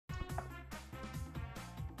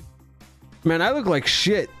Man, I look like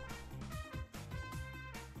shit.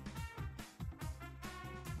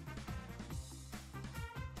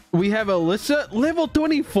 We have Alyssa, level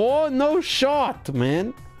 24. No shot,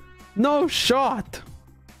 man. No shot.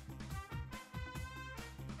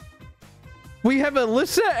 We have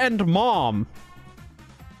Alyssa and Mom.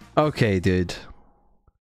 Okay, dude.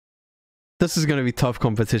 This is gonna be tough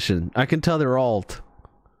competition. I can tell they're alt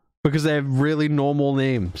because they have really normal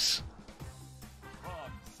names.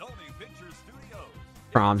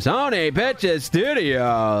 From Sony Pictures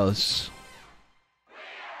Studios.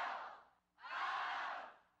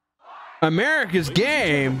 America's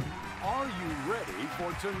Game. Are you ready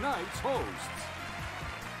for tonight's hosts?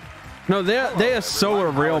 No, they are so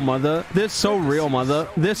real, mother. They're so real, mother.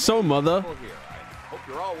 They're so mother. Hope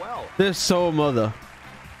you're all well. They're so mother.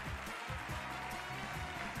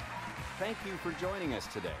 Thank you for joining us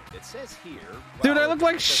today. It says here, Dude, I look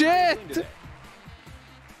like shit.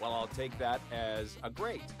 Well, I'll take that as a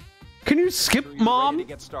great. Can you skip, Ready to Mom?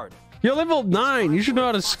 get started. You're level 9. You should know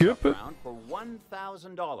how to skip it. Round for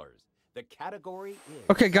 $1,000. The category is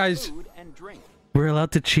Okay, guys. food and drink. We're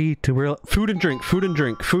allowed to cheat. Food and drink. Food and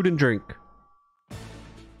drink. Food and drink.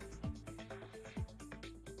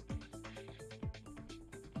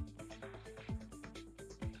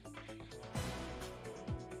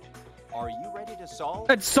 Are you ready to solve?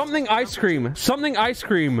 It's something ice cream. Something ice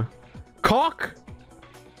cream. Cock.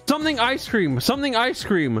 Something ice cream. Something ice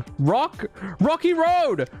cream. Rocky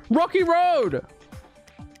Road. Rocky Road.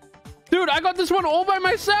 Dude, I got this one all by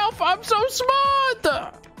myself. I'm so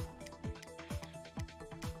smart.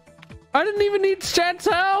 I didn't even need chat's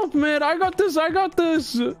help, man. I got this. I got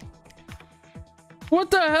this.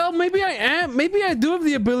 What the hell? Maybe I am. Maybe I do have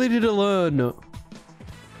the ability to learn.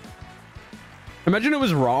 Imagine it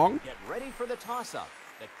was wrong. Get ready for the toss-up.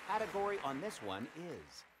 The category on this one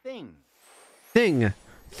is thing. Thing.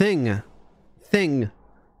 Thing. Thing.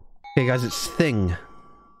 Okay, guys, it's thing.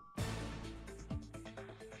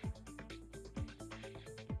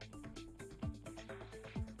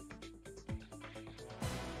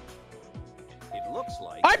 It looks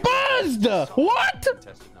like I buzzed! What?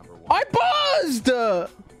 contestant number 1. I buzzed! The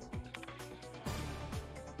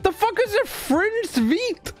fuck is a fringed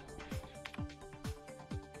Veet?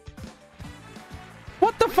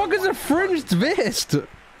 What the fuck is a fringed vest?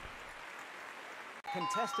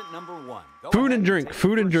 Contestant number 1. Go Food ahead and drink. take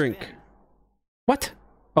Food and your drink. spin. What?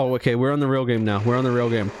 Oh, okay. We're on the real game now. We're on the real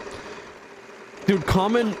game. Dude,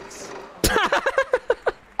 common...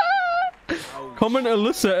 Common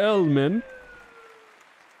Alyssa L, man.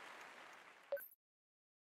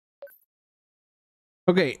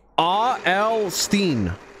 Okay, R.L.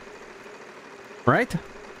 Steen. Right?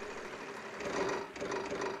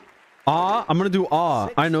 I'm gonna do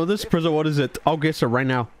R. I know this. Prizzo, what is it? I'll guess it right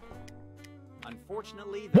now.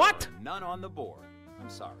 Unfortunately, there What? are none on the board. I'm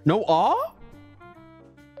sorry. No R?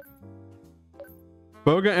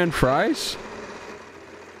 Burger and fries?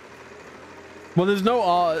 Well, there's no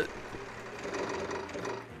R.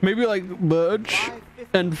 Maybe like birch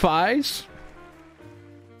and fries?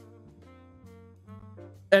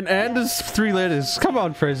 And is 3 letters. Come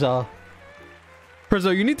on, Fraser. Prizzo,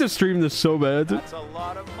 you need to stream this so bad. That's a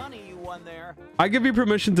lot of money you won there. I give you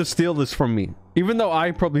permission to steal this from me, even though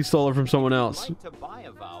I probably stole it from someone else. Like to buy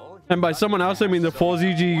a vowel, And by someone else, I mean the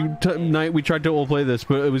 4ZG night we tried to all play this,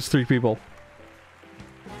 but it was 3 people.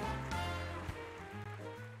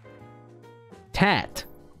 Tat.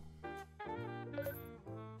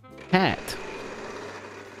 Tat.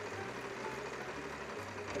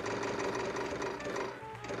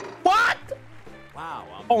 What? Wow.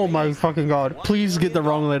 Oh my fucking god. Please get the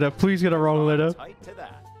wrong letter. Please get a wrong letter. Tight to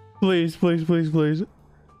that. Please, please, please, please.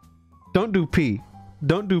 Don't do P.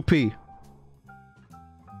 Don't do P.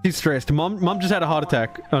 He's stressed. Mom just had a heart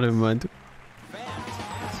attack. Oh, never mind.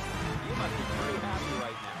 Fantastic. You must be pretty happy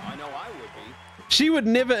right now. I know I would be. She would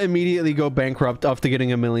never immediately go bankrupt after getting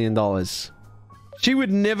 $1 million. She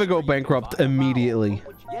would never go bankrupt immediately.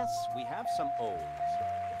 Yes, we have some O's.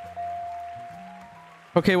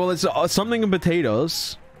 Okay, well, it's something and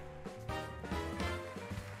potatoes.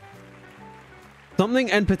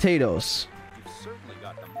 Something and potatoes. You've certainly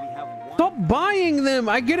got them. We have one. Stop buying them.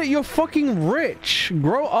 I get it. You're fucking rich.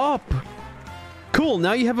 Grow up. Cool.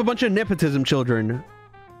 Now you have a bunch of nepotism children.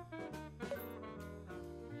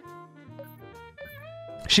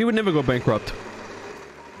 She would never go bankrupt.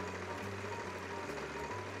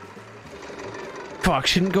 Fuck,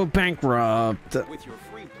 she didn't go bankrupt. With your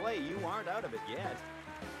free play, you aren't out of it yet.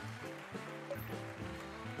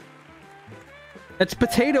 It's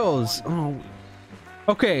potatoes. Oh.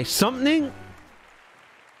 Okay, something.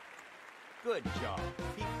 Good job.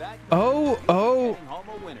 Keep that Oh, going. oh. Heading home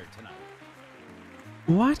a winner tonight.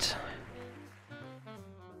 What?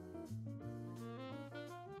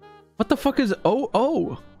 What the fuck is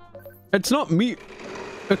oh? It's not meat.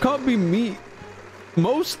 It can't be meat.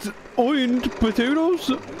 Most owned potatoes?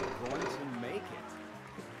 You're going to make it.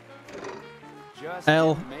 Just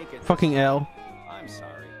L. make it. Fucking L. I'm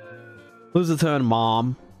sorry. Lose the turn,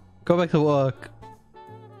 mom. Go back to work.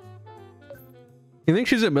 You think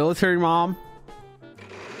she's a military mom?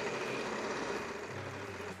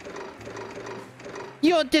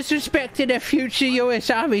 You're disrespecting a future US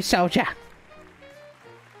Army soldier.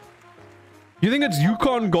 You think it's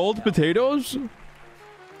Yukon Gold potatoes?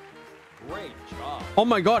 Great job. Oh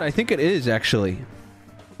my god, I think it is actually.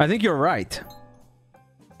 I think you're right.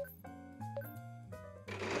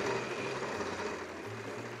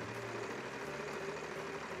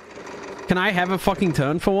 Can I have a fucking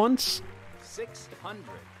turn for once? 600.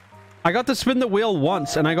 I got to spin the wheel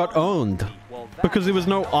once and I got owned. Well, Because there was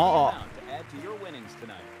no that's ah. enough to add to your winnings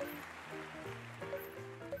tonight.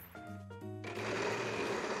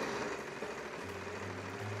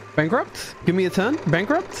 Bankrupt? Give me a turn.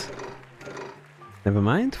 Bankrupt? Never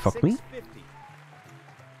mind. Fuck me. 650.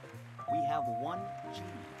 We have 1 G.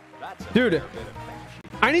 That's a Dude. fair bit of cash.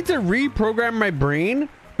 I need to reprogram my brain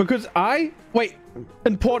because wait,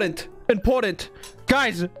 important.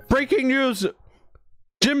 Guys, breaking news.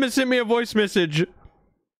 Jim has sent me a voice message.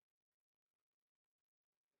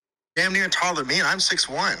 Damn near taller than me, and I'm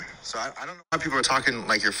 6'1". So I don't know why people are talking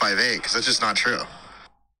like you're 5'8", because that's just not true.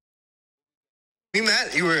 You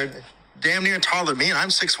met, you were damn near taller than me, and I'm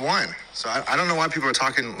 6'1". So I don't know why people are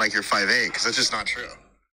talking like you're 5'8", because that's just not true.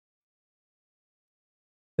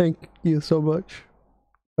 Thank you so much.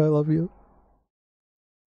 I love you.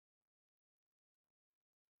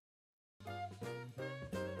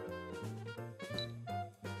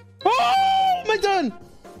 Oh, my turn!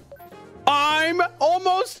 I'm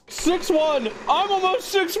almost 6'1". I'm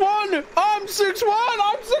almost 6'1". I'm 6'1".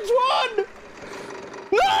 I'm 6'1".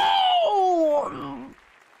 No!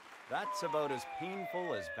 That's about as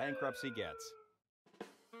painful as bankruptcy gets.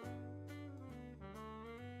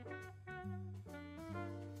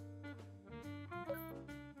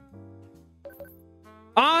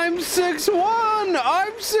 I'm 6'1".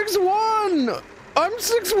 I'm 6'1". I'm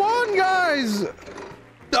 6'1", guys.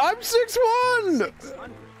 I'm 6'1". 600.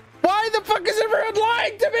 Why the fuck is everyone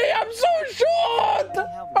lying to me? I'm so short.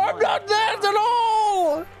 I'm not that at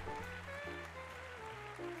all.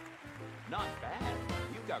 Not bad.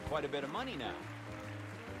 You've got quite a bit of money now.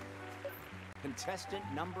 Contestant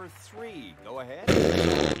number 3. Go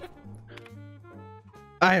ahead.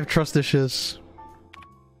 I have trust issues.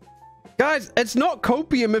 Guys, it's not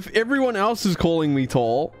copium if everyone else is calling me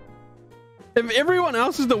tall. If everyone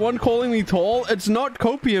else is the one calling me tall, it's not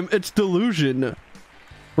copium, it's delusion.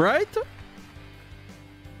 Right?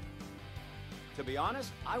 To be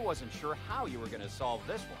honest, I wasn't sure how you were going to solve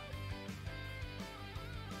this one.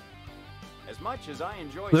 As much as I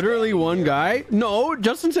enjoy Literally standing one here, guy? No,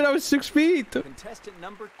 Justin said I was 6 feet. Contestant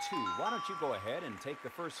number 2, why don't you go ahead and take the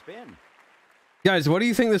first spin? Guys, what do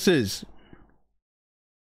you think this is?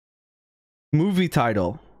 Movie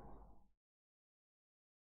title.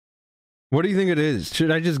 What do you think it is? Should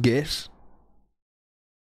I just guess?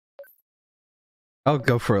 I'll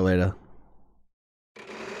go for it later.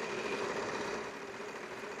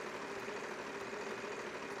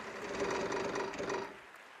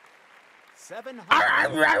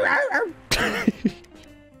 $700.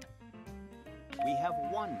 We have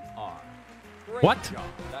 1 R. Great What? job.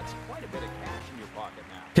 That's quite a bit of cash in your pocket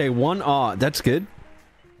now. Okay, 1 R. That's good.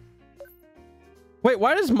 Wait,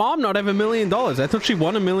 why does mom not have $1 million? I thought she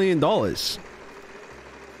won $1 million.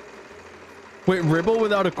 Wait, rebel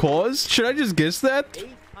without a cause? Should I just guess that?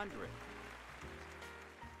 800.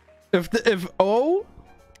 If oh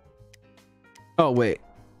wait.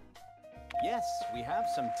 Yes, we have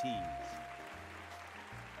some T's.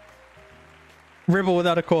 Rebel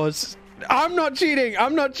without a cause. I'm not cheating.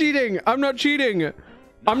 I'm not cheating. I'm not cheating.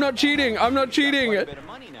 I'm not cheating. I'm not cheating. Quite a bit of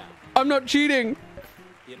money now. I'm not cheating.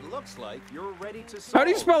 It looks like you're ready to How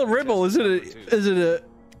do you spell solve rebel? Is it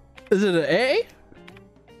a A?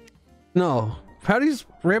 No. How do you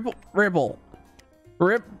rebel? Rebel.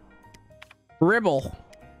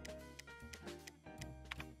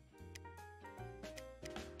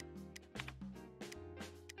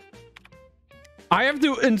 I have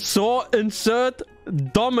to insert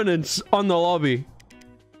dominance on the lobby.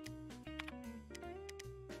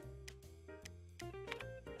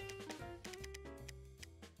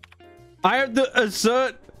 I have to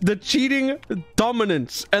assert the cheating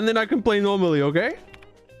dominance, and then I can play normally, okay?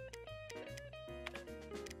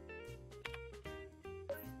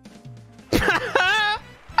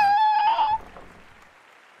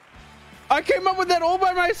 I came up with that all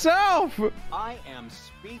by myself. I am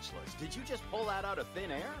speechless. Did you just pull that out of thin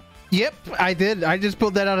air? Yep, I did. I just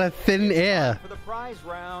pulled that out of thin air. For the prize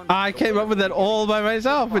round. I came up with that all by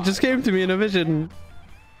myself. It just came to me in a vision.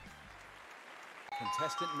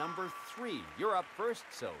 Contestant number 3, you're up first.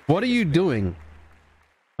 So What are you doing?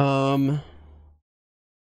 Oh,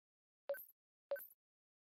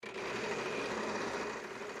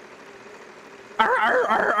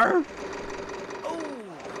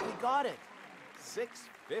 we got it.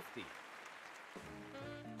 650.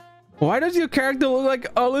 Why does your character look like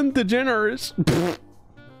Ellen DeGeneres?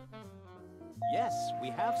 Yes, we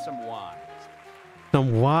have some wines.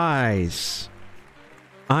 Some wise.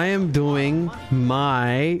 I am doing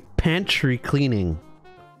my pantry cleaning.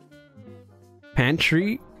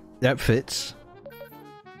 Pantry? That fits.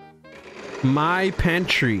 My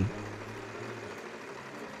pantry.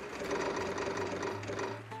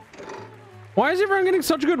 Why is everyone getting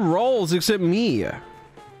such good rolls except me?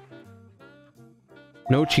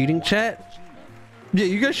 No cheating, chat? Yeah,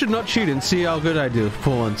 you guys should not cheat and see how good I do for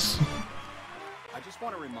once. I just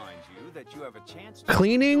want to remind you that you have a chance to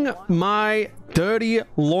Cleaning my dirty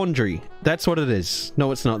laundry. That's what it is.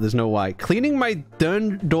 No, it's not. There's no why. Cleaning my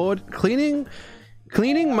cleaning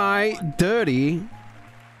my dirty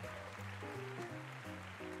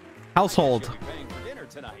household. You'll be paying for dinner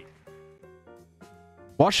tonight.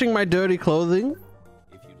 Washing my dirty clothing.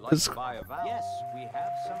 If you'd like to buy a vowel. Yes, we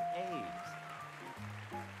have some A's.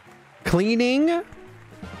 Cleaning.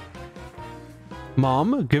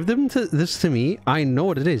 Mom, give this to me. I know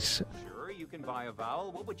what it is. Sure, you can buy a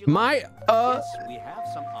vowel. What would you My like? Yes, we have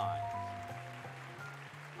some I's.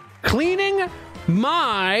 cleaning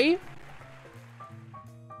my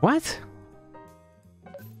what?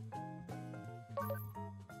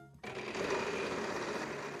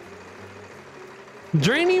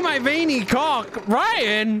 Draining my veiny cock,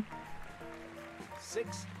 Ryan.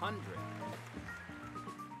 600.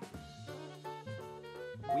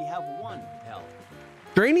 We have 1 L.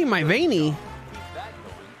 Draining my veiny. Keep that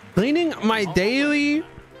going. Cleaning my daily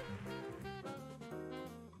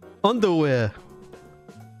underwear.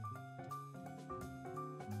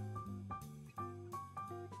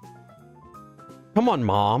 Come on,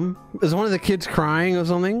 Mom. Is one of the kids crying or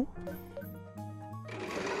something?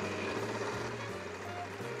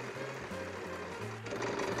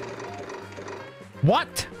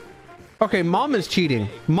 What? Okay, Mom is cheating.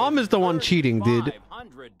 Mom is the one cheating, dude.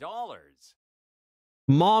 $500.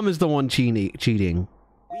 Mom is the one cheating.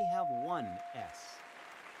 We have 1 S.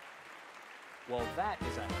 Well, that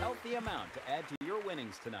is a healthy amount to add to your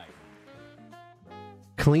winnings tonight.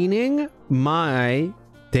 Cleaning my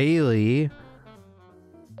daily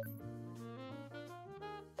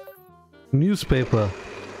newspaper.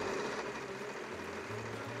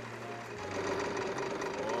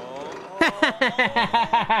 Looks like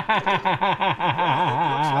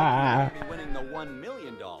you're going to be winning the $1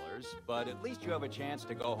 million, but at least you have a chance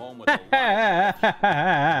to go home with a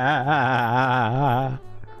lot.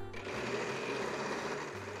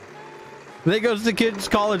 There goes the kids'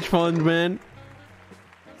 college fund, man.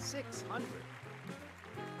 600.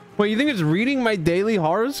 Wait, you think it's reading my daily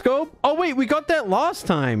horoscope? Oh, wait, we got that last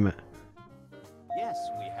time. Yes,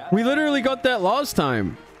 we have. We literally got that last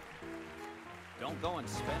time. Don't go and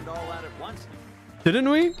spend all that at once. Didn't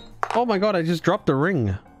we? Oh my god, I just dropped a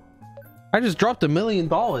ring. I just dropped $1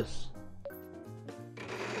 million. Are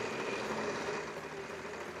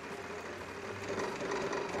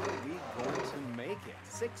we going to make it?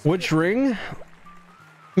 650. Which ring?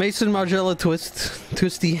 Mason Margiela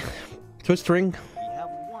twisty twist ring. We have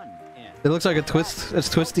 1 N. It looks like a twist. It's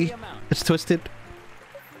twisty. It's twisted.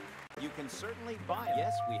 You can certainly buy it.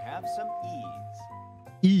 Yes, we have some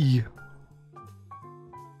E's. E.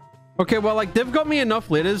 Okay, well, like, they've got me enough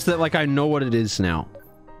letters that, like, I know what it is now.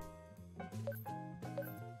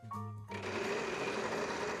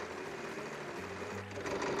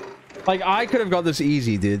 Like, I could have got this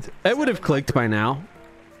easy, dude. It would have clicked by now.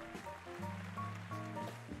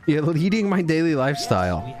 Yeah, leading my daily Yes,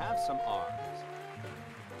 lifestyle. we have some R's.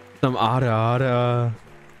 Some ada.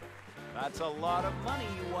 That's a lot of money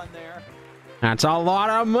you won there. That's a lot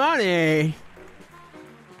of money.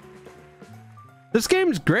 This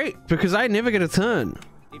game's great because I never get a turn.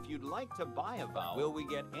 If you'd like to buy a vowel, will we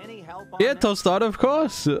get any help on Yeah, that? Tostada, of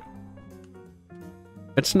course.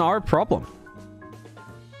 It's not a problem.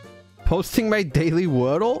 Posting my daily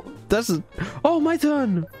Wordle? That's... Oh, my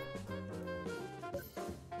turn.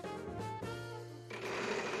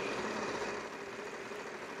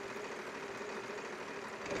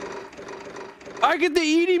 I get the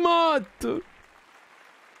emote.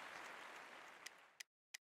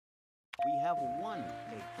 We have have one.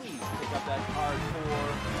 Hey, please pick up that card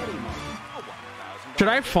for Eddie Money. A $1,000. Should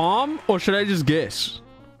I farm or should I just guess?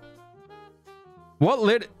 What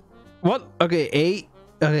lit? What? Okay, A.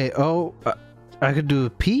 Okay, O. I could do a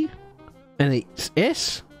P and a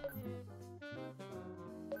S.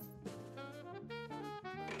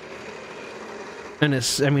 And a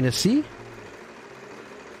C.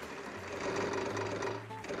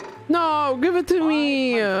 No, give it to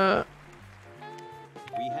me. We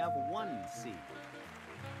have one C.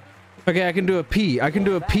 Okay, I can do a P. I can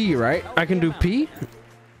do a P, right? I can do P.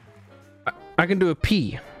 I can do a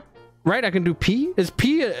P. Right? I can do P. Is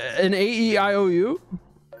P an A-E-I-O-U?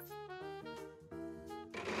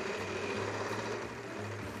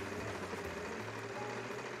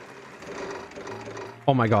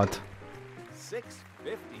 Oh my god. $650.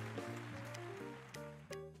 We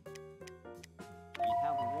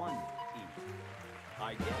have one E.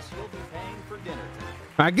 I guess you'll be paying for dinner tonight.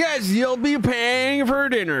 I guess you'll be paying for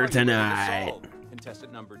dinner tonight. Solved.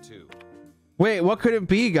 Contestant number 2. Wait, what could it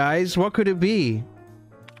be, guys? What could it be?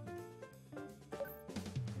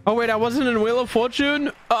 Oh wait, I wasn't in Wheel of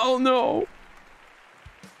Fortune? Oh no.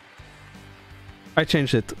 I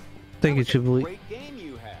changed it. Thank you, Chibli. Great game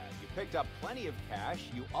you had. You picked up plenty of cash.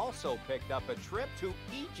 You also picked up a trip to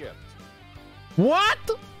Egypt. What?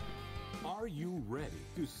 Are you ready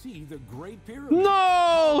to see the Great Pyramid?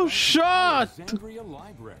 No shot. Alexandria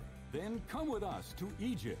Library. Then come with us to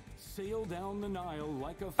Egypt. Sail down the Nile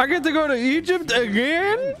like a I get to go to Egypt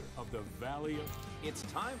again? Of the Valley of It's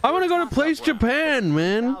time. I want to go to Place Japan,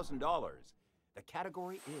 man. $1,000. The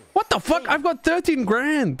category is. What the fuck? I've got 13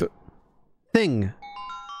 grand. Thing.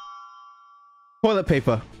 Toilet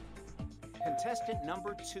paper. Contestant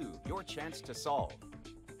number 2. Your chance to solve.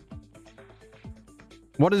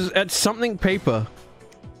 What is it's something paper?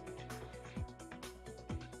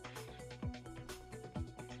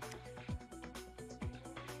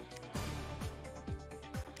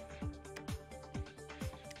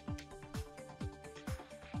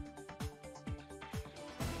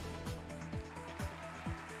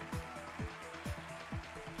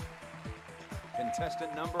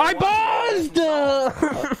 Contestant number I 1. buzzed!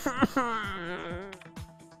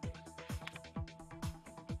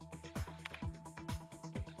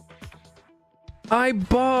 I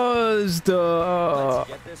buzzed! Let's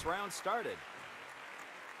get this round started.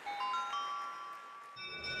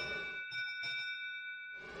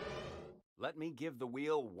 Let me give the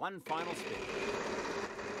wheel one final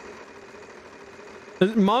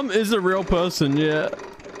spin. Mom is a real person, yeah.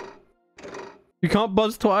 You can't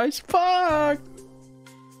buzz twice? Fuck!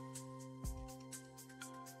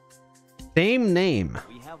 Same name.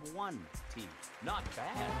 We have one T. Not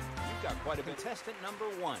bad. You've got quite a contestant number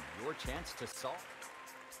 1. Your chance to solve.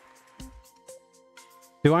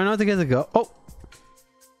 Do I know to get to go? Oh!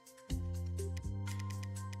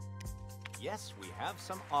 Yes, we have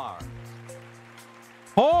some R's.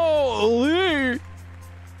 Holy!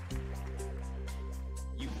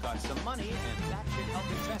 You've got some money, and that should help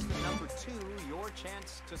contestant number 2 your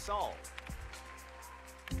chance to solve.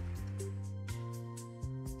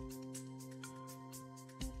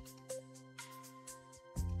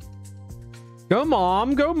 Go,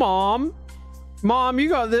 Mom! Go, Mom! Mom, you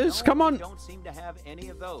got this! No, Come on! you don't seem to have any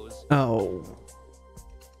of those. Oh.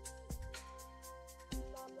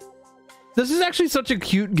 This is actually such a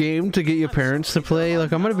cute game to get your parents to play.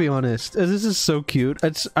 Like, I'm gonna be honest. This is so cute.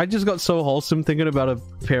 I just got so wholesome thinking about a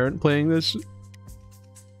parent playing this.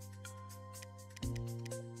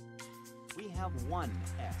 We have one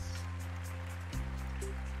S.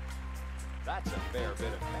 That's a fair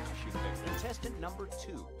bit of cash you picked. Contestant number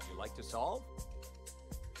 2. Would you like to solve?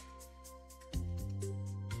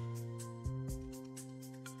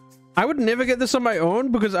 I would never get this on my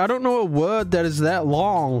own because I don't know a word that is that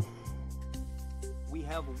long. We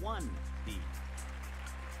have one D.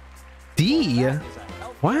 D? Well, that is a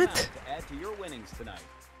healthy What? amount to add to your winnings tonight.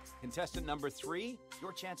 Contestant number 3,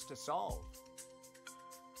 your chance to solve.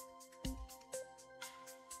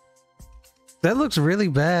 That looks really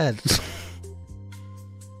bad.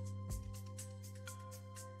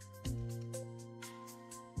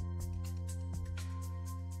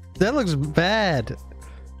 That looks bad.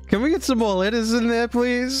 Can we get some more letters in there,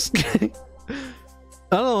 please? I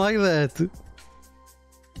don't like that.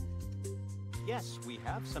 Yes, we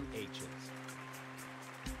have some H's.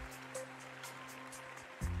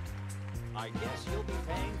 I guess you'll be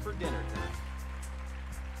paying for dinner tonight.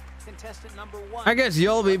 Contestant number 1. I guess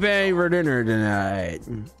you'll be paying for dinner tonight.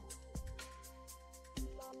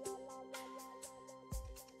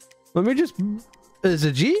 Let me just... Is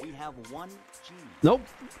it G? We have one G. Nope.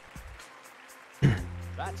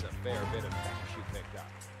 That's a fair bit of cash you picked up.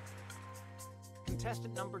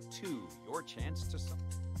 Contestant number 2, your chance to...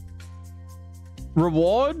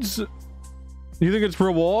 Rewards? You think it's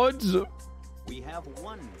rewards? We have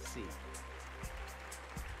 1C.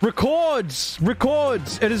 Records!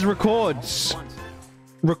 Records! It is records.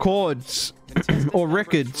 Records. Contestant Or number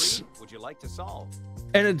records. 3, would you like to solve?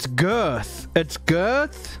 And it's girth. It's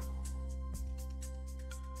girth?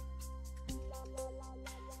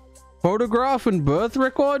 Photograph and birth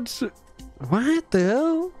records? What the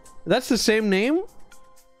hell? That's the same name?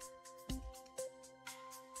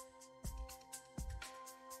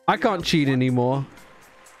 I can't cheat anymore.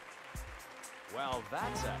 Well,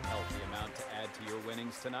 that's a healthy amount to add to your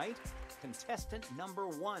winnings tonight. Contestant number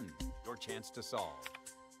 1, your chance to solve.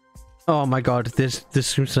 Oh my god, this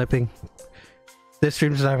stream sniping. This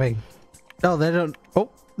stream sniping. Oh, they don't.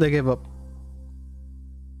 Oh, they gave up.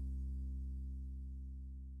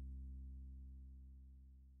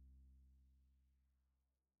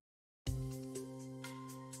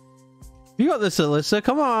 You got this, Alyssa.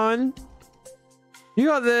 Come on. You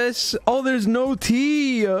got this. Oh, there's no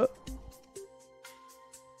tea.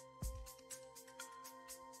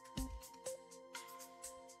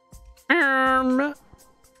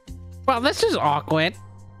 Well, this is awkward.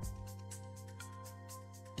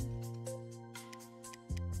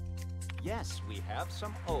 Yes, we have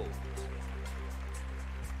some O's.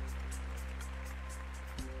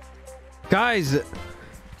 Guys,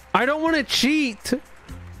 I don't want to cheat,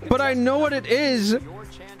 but I know what it is. Your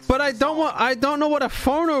chance But to I don't know what a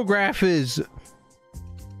phonograph is.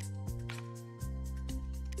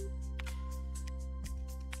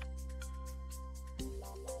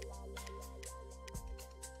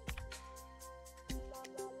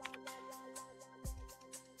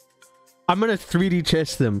 I'm gonna 3D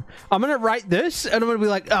chess them. I'm gonna write this and I'm gonna be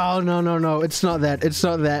like, oh no, it's not that, it's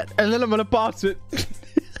not that. And then I'm gonna pass it.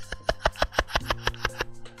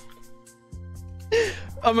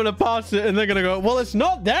 I'm gonna pass it and they're gonna go, well, it's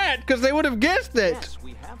not that, because they would have guessed it. Yes,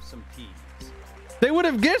 we have some P's. They would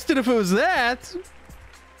have guessed it if it was that.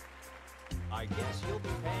 I guess you'll be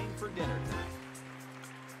paying for dinner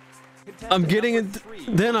tonight. I'm getting it.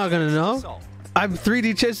 They're not gonna know. I'm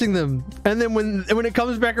 3D chessing them, and then when it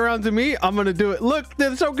comes back around to me, I'm gonna do it. Look,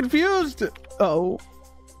 they're so confused. Oh.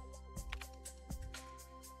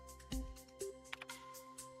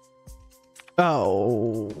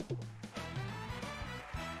 Oh.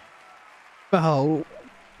 Oh.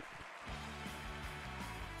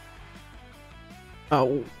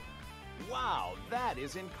 Oh. Wow, that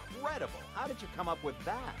is incredible. How did you come up with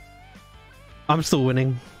that? I'm still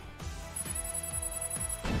winning.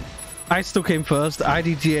 I still came first.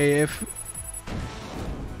 IDGAF.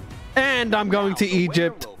 And I'm going to The winner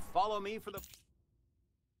Egypt. will follow me for the...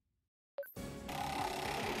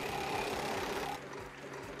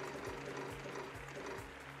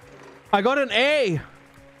 I got an A.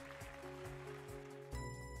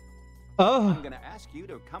 Oh. I'm gonna ask you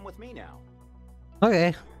to come with me now.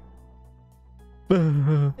 Okay.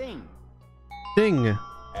 Thing. Ding.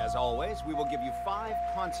 As always, we will give you 5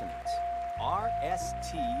 consonants. R, S,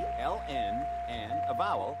 T, L, N, and a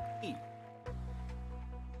vowel, E.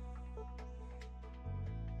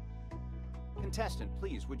 Contestant,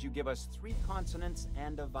 please, would you give us 3 consonants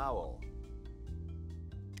and a vowel?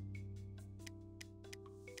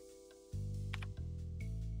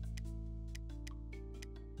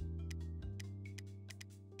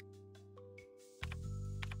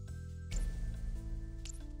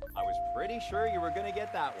 I was pretty sure you were going to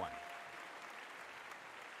get that one.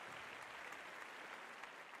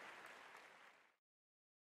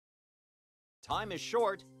 Time is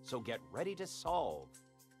short, so get ready to solve.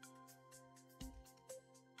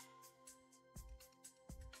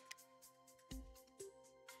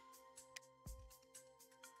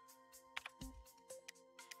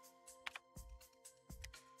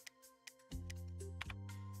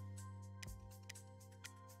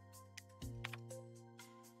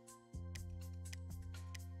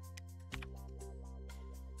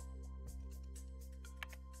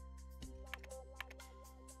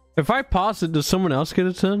 If I pass it, does someone else get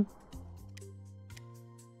a turn?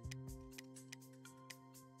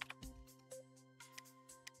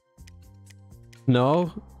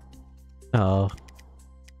 No? Oh.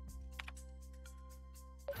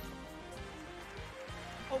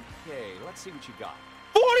 Okay, let's see what you got.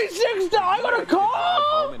 46! I got a Ready to drive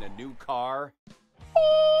home car! in a new car.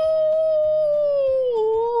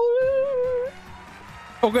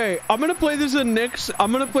 Okay, I'm gonna play this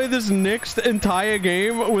next entire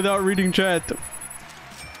game without reading chat.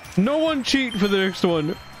 No one cheat for the next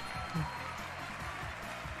one.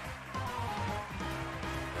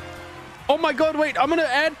 Oh my god, wait, I'm gonna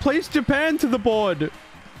add Place Japan to the board.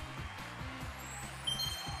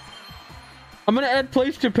 I'm gonna add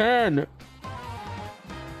Place Japan.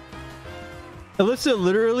 Alyssa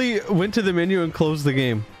literally went to the menu and closed the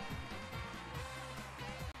game.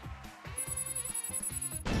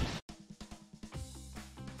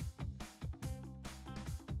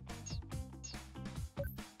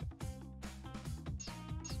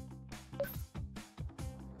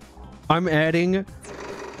 I'm adding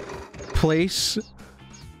Place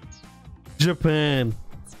Japan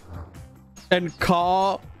and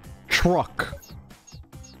car truck.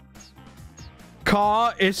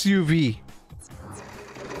 Car SUV.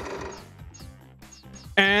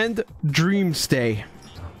 And Dream Stay.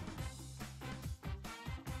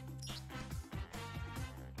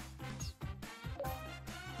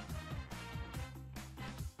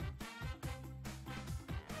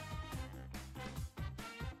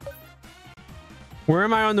 Where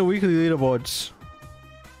am I on the weekly leaderboards?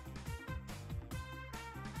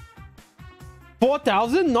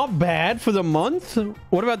 4,000? Not bad for the month.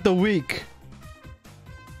 What about the week?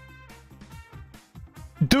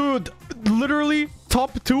 Dude, literally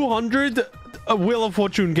top 200 Wheel of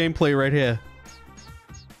Fortune gameplay right here.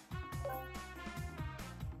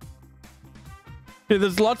 Yeah,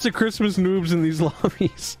 there's lots of Christmas noobs in these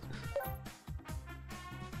lobbies.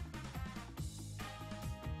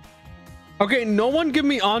 Okay, no one give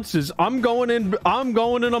me answers. I'm going in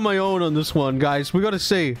on my own on this one, guys. We gotta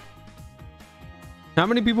see. How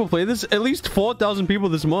many people play this? At least 4,000 people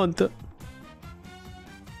this month.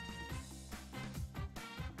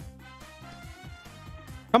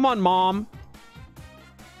 Come on, Mom.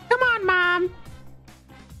 Come on, Mom.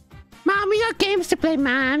 Mom, we got games to play,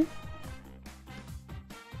 man.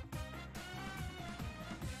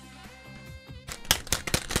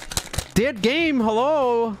 Dead game,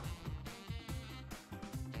 hello.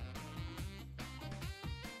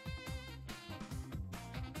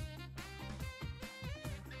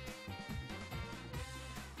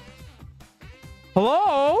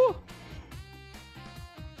 Hello?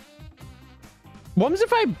 What happens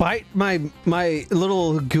if I bite my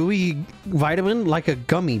little gooey vitamin like a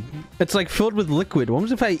gummy? It's like filled with liquid. What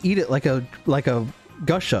happens if I eat it like a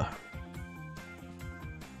gusher?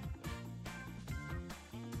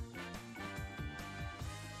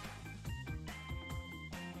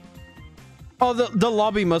 Oh, the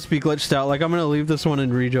lobby must be glitched out. Like, I'm gonna leave this one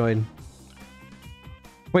and rejoin.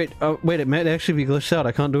 Wait, wait, it might actually be glitched out.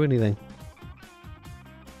 I can't do anything.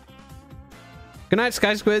 Good night,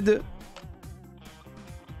 Sky Squid.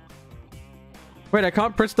 Wait, I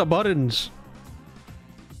can't press the buttons.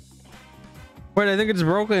 Wait, I think it's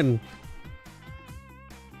broken.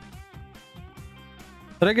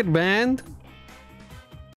 Did I get banned?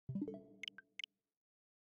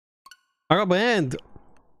 I got banned.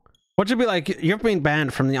 What should be like, you're being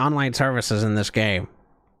banned from the online services in this game.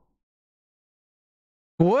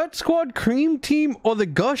 What? Squad Cream Team or the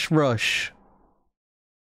Gush Rush?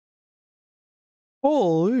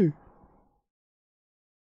 Holy.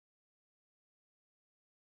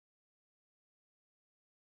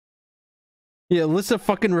 Yeah, Alyssa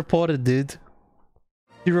fucking reported, dude.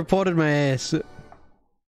 She reported my ass.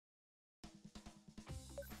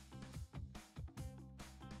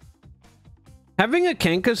 Having a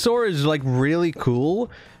Kankasaur is like really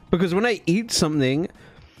cool because when I eat something,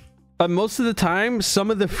 most of the time some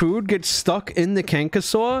of the food gets stuck in the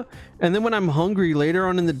Kankasaur, and then when I'm hungry later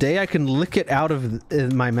on in the day, I can lick it out of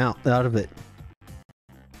my mouth, out of it.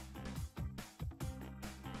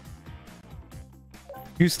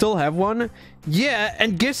 You still have one? Yeah,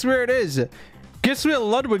 and guess where it is? Guess where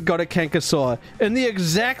Ludwig got a Kankasaur? In the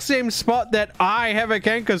exact same spot that I have a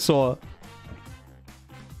Kankasaur.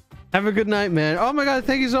 Have a good night, man. Oh my god,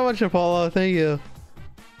 thank you so much, Apollo. Thank you.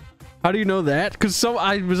 How do you know that? Because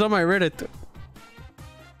I was on my Reddit.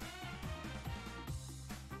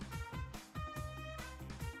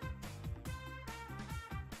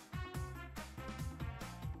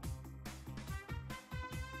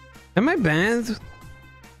 Am I banned?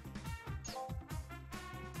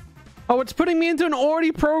 Oh, it's putting me into an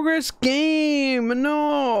already progress game.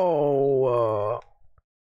 No.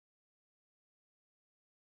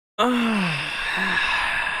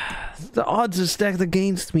 The odds are stacked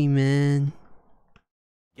against me, man.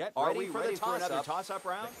 Get ready for another toss-up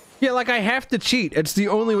round? Yeah, like I have to cheat. It's the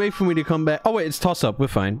only way for me to come back. Oh wait, it's toss-up. We're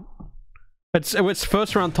fine. It's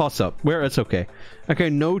first round toss-up. Where it's okay. Okay,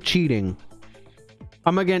 no cheating.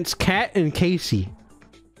 I'm against Kat and Casey.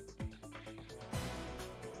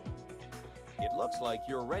 It looks like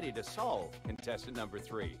you're ready to solve contestant number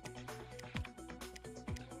 3.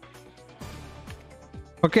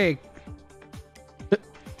 Okay.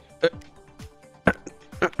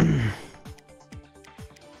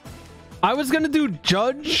 I was gonna do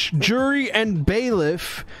judge, jury, and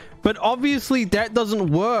bailiff, but obviously that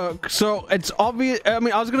doesn't work. So it's obvious. I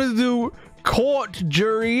mean, I was gonna do court,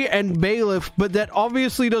 jury, and bailiff, but that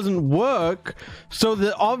obviously doesn't work. So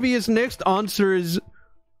the obvious next answer is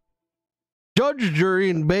judge, jury,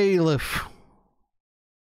 and bailiff.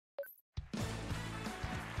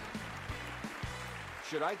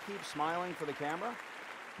 Should I keep smiling for the camera?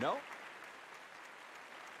 No?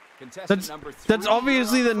 Contestant number 3. That's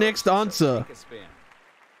obviously the next answer. Take a spin.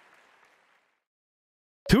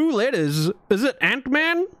 2 letters? Is it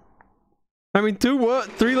Ant-Man? I mean,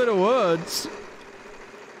 3-letter words.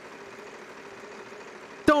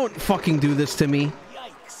 Don't fucking do this to me.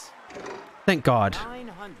 Yikes. Thank God.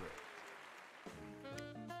 900.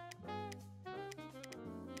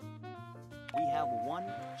 We have 1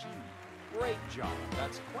 G. Great job.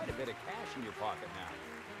 That's quite a bit of cash in your pocket now.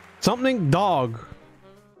 Something dog.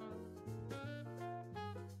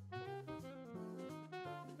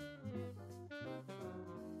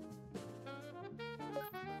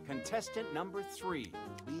 Contestant number 3,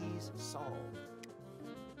 please solve.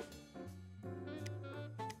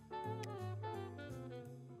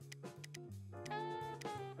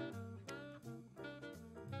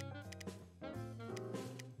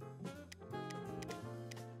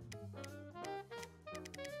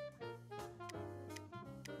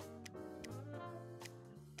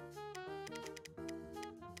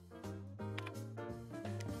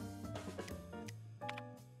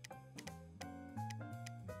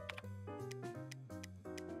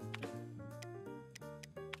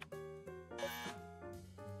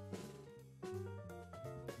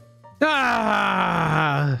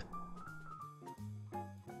 Ah!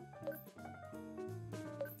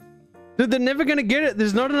 Dude, they're never gonna get it.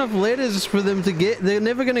 There's not enough letters for them to get. They're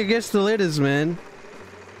never gonna guess the letters, man.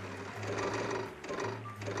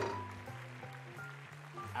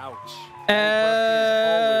 Ouch.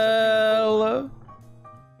 L.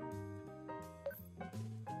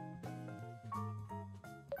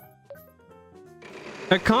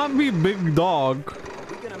 It can't be big dog. Are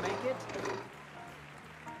we gonna make it?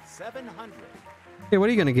 700. Hey, what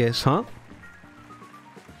are you gonna guess, huh?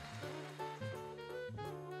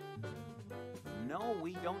 No,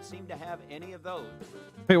 we don't seem to have any of those.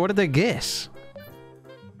 Wait, what did they guess?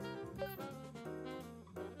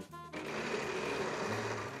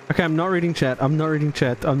 Okay, I'm not reading chat. I'm not reading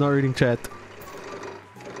chat. I'm not reading chat.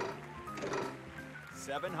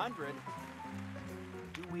 700.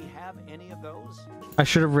 Do we have any of those? I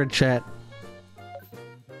should have read chat.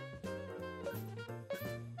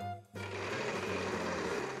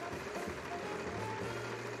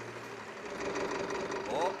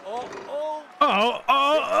 Oh.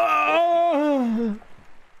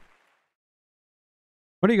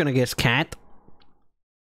 What are you gonna guess, cat?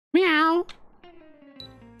 Meow.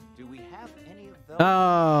 Do we have any of those?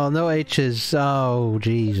 Oh, no H's. Oh,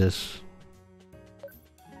 Jesus.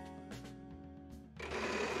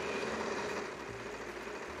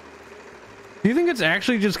 Do you think it's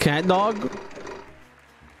actually just cat dog?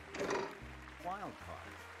 Wild card.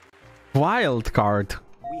 Wild card.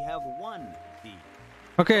 We have 1 D.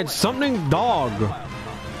 Okay, it's something dog. Wild card.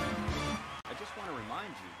 I just want to remind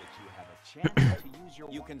you that you have a chance to use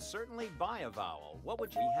your. You can certainly buy a vowel. What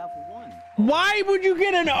would you have 1? Why would you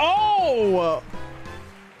get an O?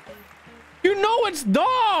 You know it's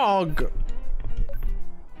dog.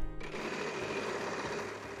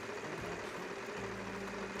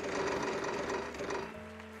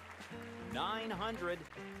 $900.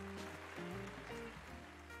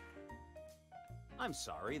 I'm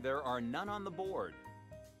sorry, there are none on the board.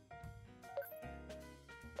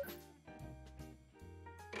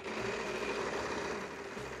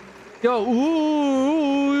 Yo,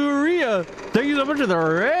 ooh, Ria. Thank you so much for the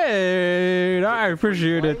raid. I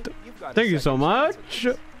appreciate it. Thank you so much.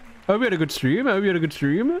 I hope you had a good stream. I hope you had a good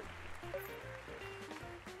stream.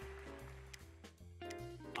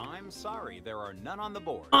 I'm sorry, there are none on the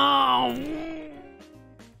board. Oh,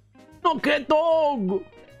 no, cat dog.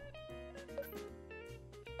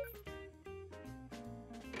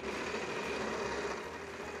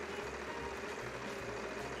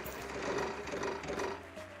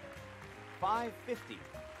 $550.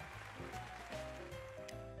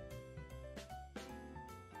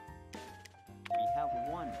 We have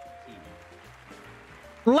 1 T.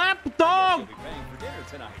 Lapdog. You'll be paying for dinner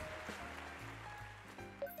tonight.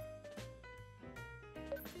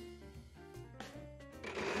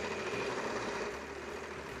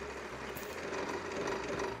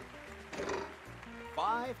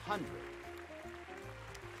 $500.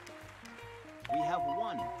 We have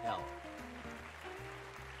 1 L.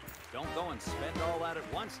 Don't go and spend all that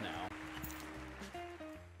at once now.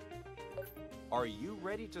 Are you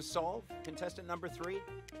ready to solve contestant number 3?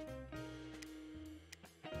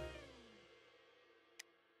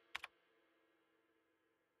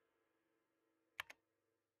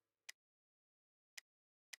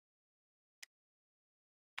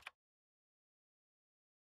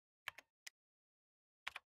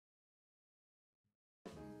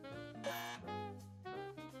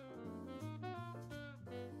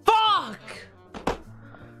 Fuck!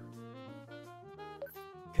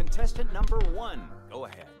 Contestant number 1, go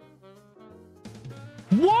ahead.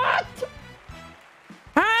 What?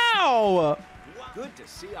 How? Good to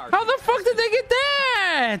see our How the fuck did they get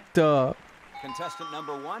that? Contestant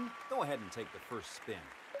number 1, go ahead and take the first spin.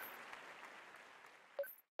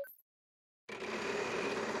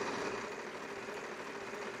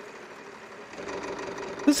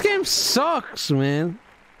 This game sucks, man.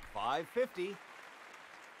 550.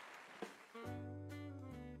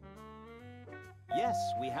 Yes,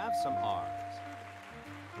 we have some R's.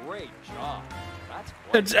 Great job.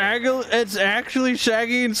 That's quite It's actually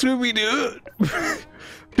Shaggy and Scooby Doo.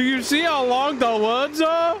 Do you see how long the words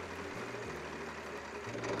are?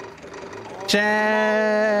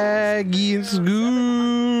 Shaggy and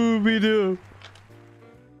Scooby Doo.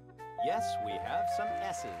 Yes, we have some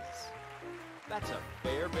S's. That's a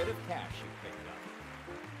fair bit of cash you picked up.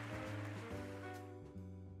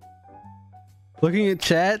 Looking at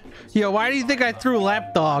chat. Yo, why do you think I threw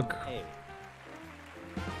lapdog? A.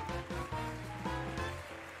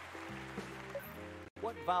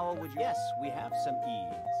 What vowel would you... Yes, we have some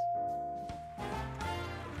E's.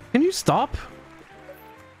 Can you stop?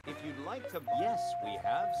 If you'd like to... Yes, we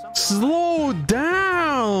have some... Slow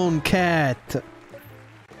down, cat. Sure,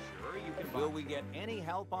 you can... Will we get any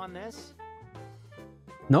help on this?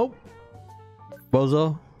 Nope.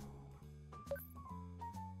 Bozo.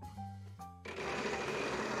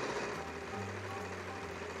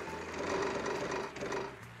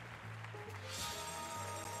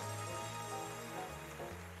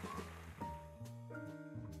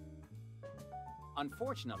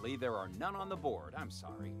 Unfortunately, there are none on the board. I'm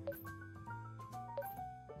sorry.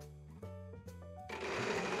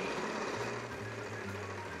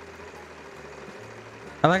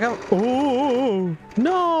 I like how. Oh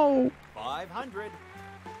no! 500.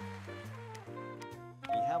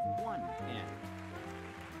 We have one in.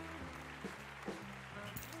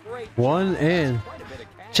 Great. One job. in. That's quite a bit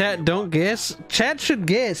of cash Chat, in don't your guess. Chat should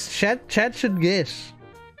guess. Chat should guess.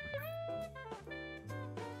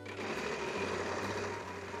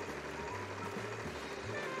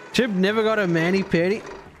 Chip never got a mani-pedi.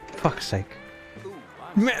 Fuck's sake. pocket. Ooh,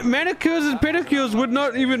 I'm Manicures and pedicures would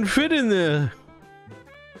not even fit in there.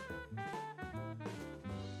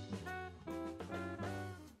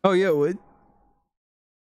 Oh yeah, it would.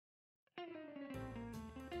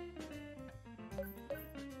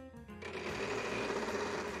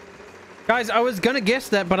 Guys, I was gonna guess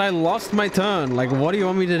that, but I lost my turn. Like, what do you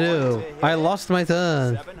want me to do? I lost my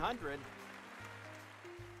turn. 700.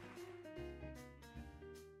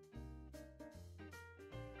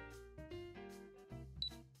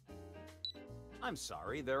 I'm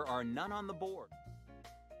sorry, there are none on the board.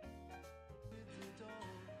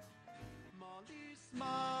 Molly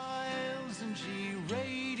smiles and she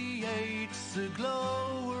radiates a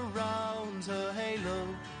glow around her halo.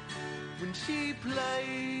 When she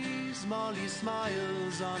plays, Molly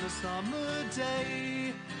smiles on a summer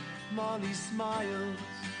day. Molly smiles,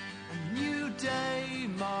 a new day,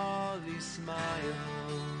 Molly smiles.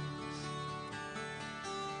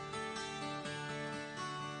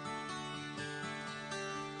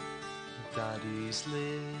 Daddy's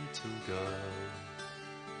little girl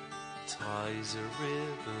ties a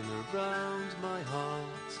ribbon around my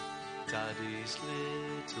heart. Daddy's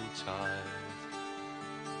little child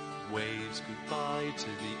waves goodbye to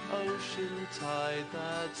the ocean tide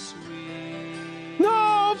that sweet.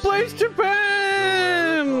 No, please,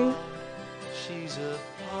 Japan! She's a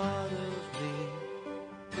part of me.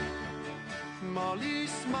 Molly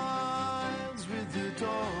smiles with the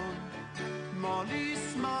dawn. Molly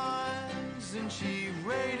smiles and she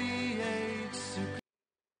radiates.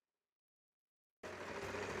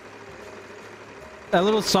 That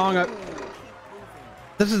little song.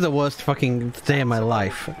 This is the worst fucking day of my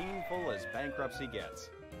life. Painful as bankruptcy gets.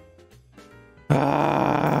 Oh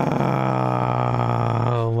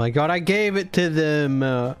my god, I gave it to them.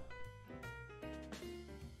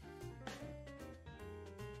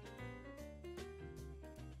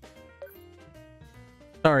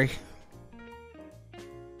 Sorry.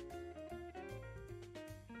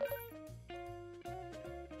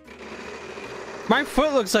 My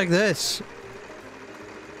foot looks like this.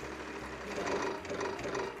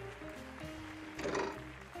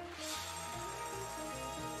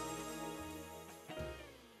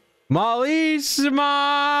 Molly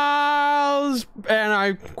smiles and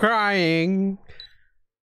I'm crying.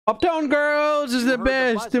 Uptown Girls is the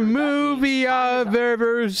best movie I've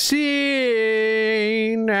ever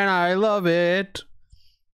seen, and I love it.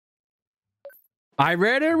 I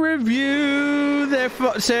read a review that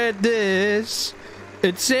said this.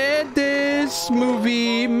 It said this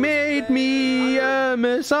movie made me a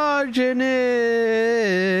misogynist.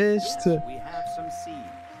 Yes, we have some seeds.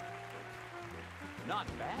 Not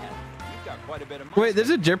bad. You've got quite a bit of Wait, there's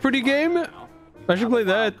a Jeopardy game? I should play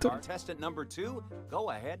that. Contestant number 2, go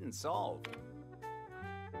ahead and solve.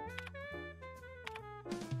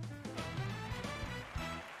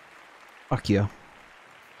 Fuck you.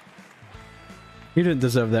 You didn't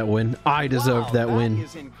deserve that win. I deserved that win.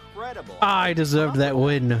 Is incredible. I deserved that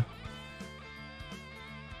win.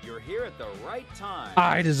 You're here at the right time.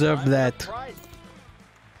 I deserved that.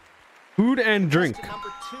 Food and drink. Number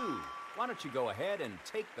 2. Why don't you go ahead and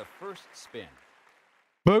take the first spin?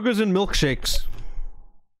 Burgers and milkshakes.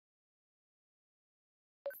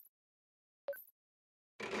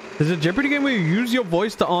 There's a Jeopardy game where you use your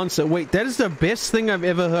voice to answer. Wait, that is the best thing I've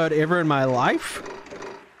ever heard ever in my life.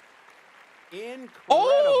 Incredible.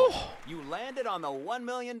 Oh! You landed on the $1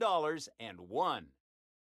 million and won.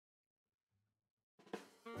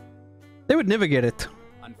 They would never get it.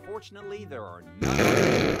 Unfortunately, there are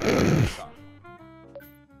none. Sorry.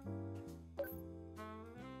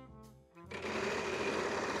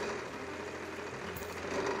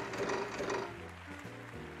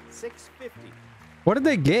 $650. What did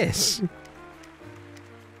they guess?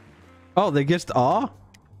 Oh, they guessed A?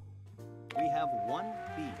 We have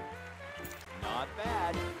 1B. Not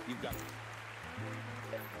bad. You've got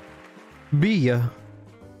B.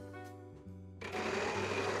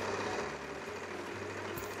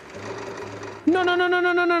 No, no, no, no,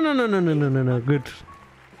 no, no, no, no, no, no, no, no, no, no. Good.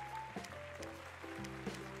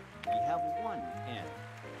 We have 1N.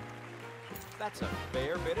 That's a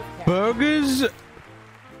fair bit of cash. Burgers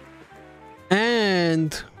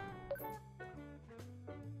and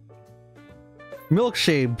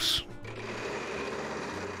milkshakes.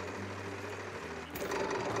 We're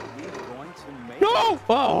going to make No!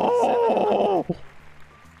 Oh!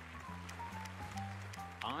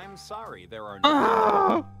 I'm sorry, there are no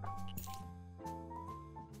Ah!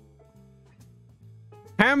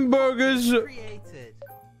 Hamburgers. Created.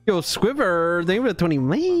 Yo, Squiver, thank you for the 20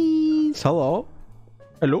 mates. Hello.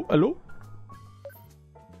 Hello, hello.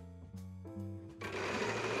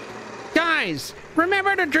 Guys,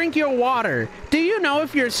 remember to drink your water. Do you know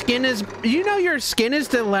if your skin is... your skin is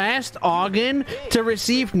the last organ to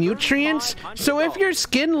receive nutrients? So if your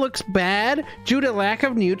skin looks bad due to lack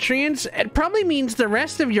of nutrients, it probably means the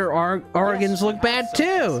rest of your organs look bad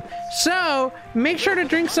too. So, make sure to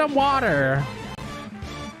drink some water.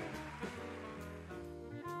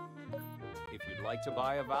 If you'd like to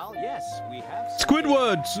buy a vowel, yes, we have some.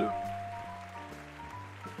 Squidwards.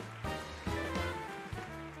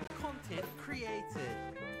 Content created.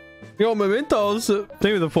 Yo, Mementos. Thank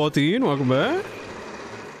you for the 14. Welcome back.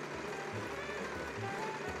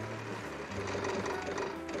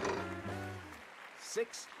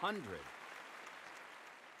 $600.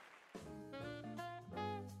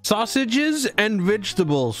 Sausages and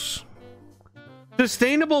vegetables.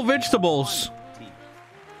 Sustainable vegetables.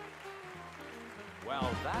 Well,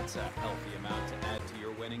 that's a healthy amount to add to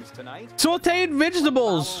your winnings tonight. Sauteed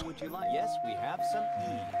vegetables. Vowel would you like? Yes, we have some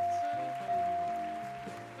E's.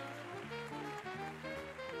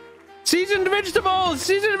 Seasoned vegetables.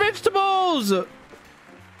 Seasoned vegetables.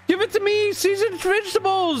 Give it to me. Seasoned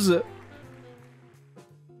vegetables.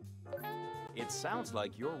 It sounds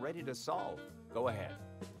like you're ready to solve. Go ahead.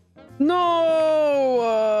 No.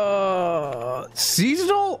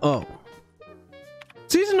 Seasonal? Oh.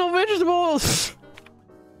 Seasonal vegetables.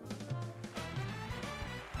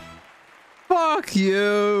 Fuck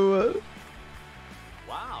you.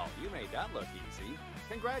 Wow, you made that look easy.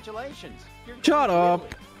 Congratulations. You're Shut going up.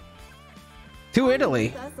 to To Italy.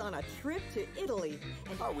 With us on a trip to Italy. And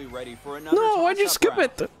Italy. Are we ready for another No, why'd you toss-up skip round?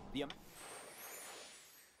 it? The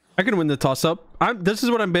I can win the toss-up. This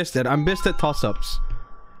is what I'm best at. I'm best at toss-ups.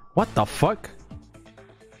 What the fuck?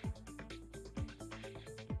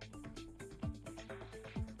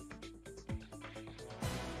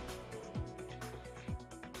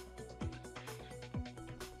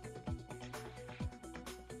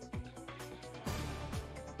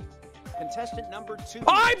 Contestant number 2.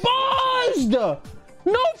 I buzzed! No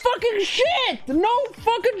fucking shit! No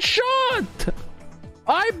fucking shot!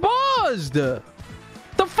 I buzzed! The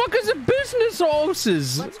fuck is a business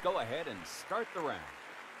horses? Let's go ahead and start the round.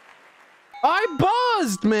 I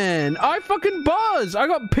buzzed, man! I fucking buzzed! I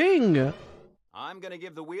got ping! I'm gonna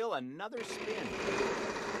give the wheel another spin.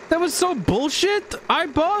 That was so bullshit. I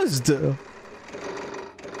buzzed.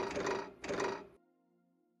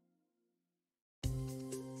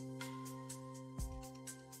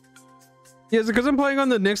 Yeah, is it because I'm playing on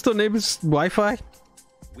the next door neighbor's Wi-Fi?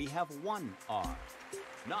 We have 1 R.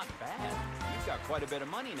 Not bad. You've got quite a bit of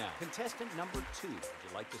money now. Contestant number 2. Would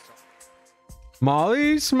you like to solve?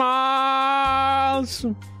 Molly Smiles.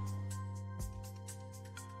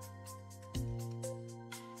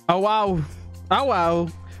 Oh wow. Oh wow.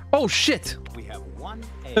 Oh shit. We have 1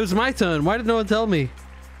 A. It was my turn. Why did no one tell me?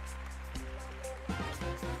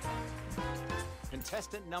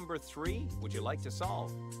 Contestant number 3. Would you like to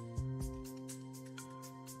solve?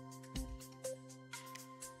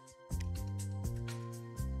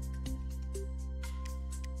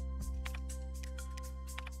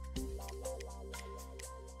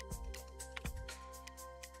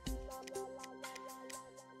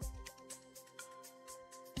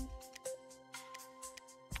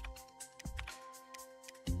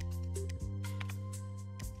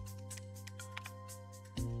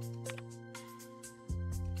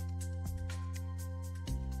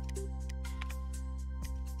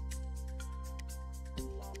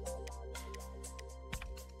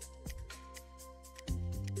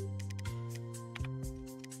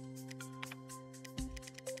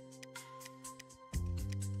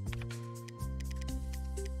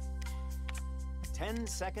 Ten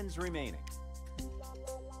seconds remaining.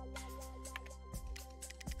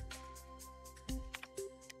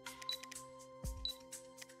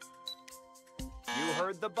 You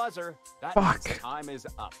heard the buzzer. That Fuck. means time is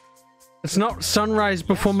up. It's not sunrise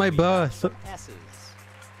before my Yes, we have birth. some S's.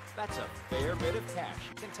 That's a fair bit of cash.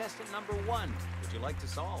 Contestant number 1. Would you like to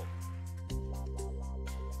solve?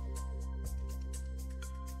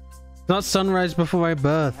 It's not sunrise before my We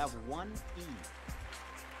birth. have 1 E.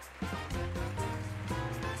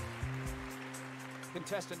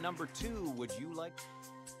 Contestant number 2, would you like?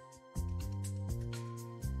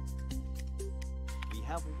 We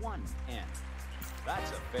have 1 N.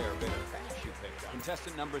 That's a fair bit of cash you picked up.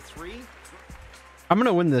 Contestant number 3. I'm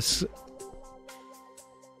gonna win this.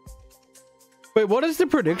 Wait, what is the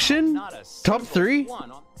prediction? Not a Top single 3?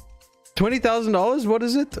 one on- $20,000? What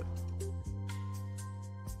is it?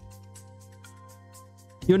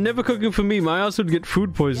 You're never cooking for me. My house would get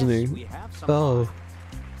food Yes, poisoning. we have some. Oh.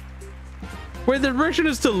 Wait, the prediction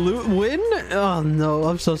is to win? Oh no,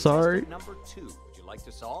 I'm so sorry. Contestant number 2, would you like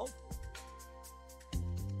to solve?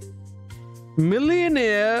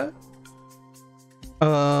 Millionaire.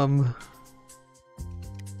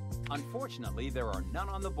 Unfortunately, there are none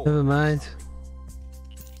on the board. Never mind.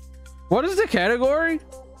 What is the category?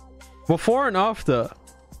 Before and after.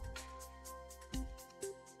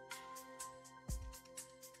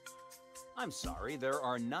 I'm sorry, there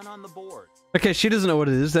are none on the board. Okay, she doesn't know what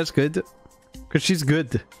it is. That's good. Because she's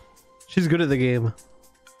good. She's good at the game.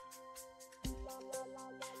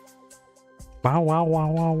 Wow, wow, wow,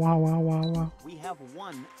 wow, wow, wow, wow, wow. We have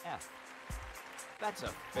 1 F. That's a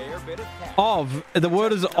fair bit of cash. Of. The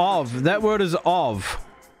word is of. That word is of.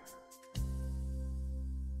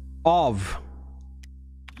 Of.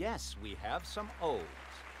 Yes, we have some O's.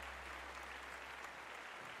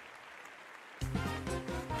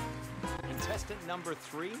 Contestant number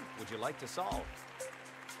 3, would you like to solve?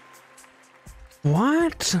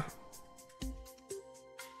 What?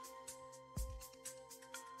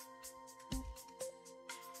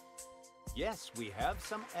 Yes, we have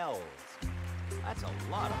some L's. That's a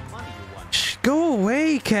lot of money you won. Shh, go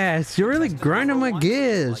away, Cass. You're really Contestant grinding number my 1, would you like to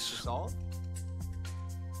gears. solve?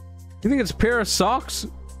 You think it's a pair of socks?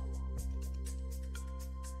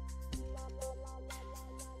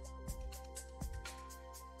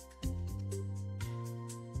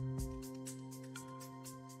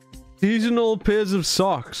 Seasonal pairs of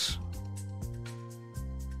socks.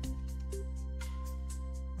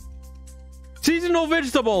 Seasonal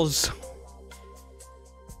vegetables.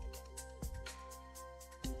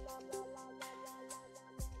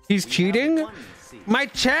 He's cheating? 1 C. My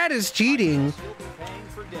chat is cheating. Yes, you'll be paying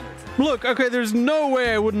for dinner tonight. Look, okay, there's no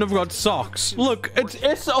way I wouldn't have got socks. Look, it's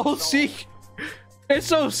SOC.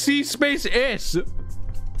 SOC space S.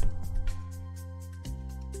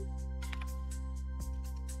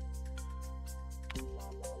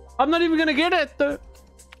 I'm not even gonna get it.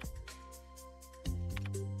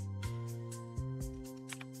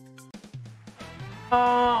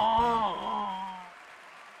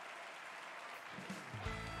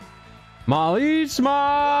 Molly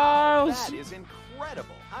Smiles. That is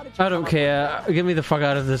incredible. How did you I come don't up care. with that? Get me the fuck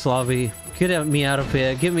out of this lobby. Me out of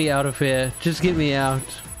here. Get me out of here. Just get me out.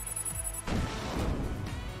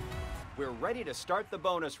 We're ready to start the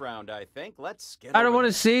bonus round, I think. Let's get I don't over want to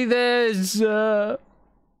this. see this. You're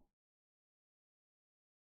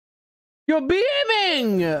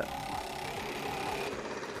beaming. I'm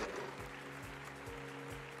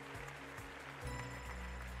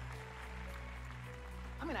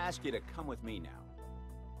going to ask you to come with me now.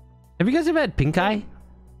 Have you guys ever had pink eye?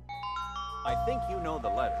 I think you know the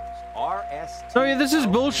letters. R-S-T. Oh yeah, this is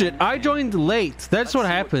bullshit. I joined late. That's what Let's see what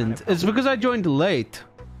happened. kind of It's because I joined late.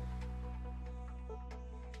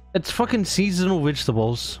 It's fucking seasonal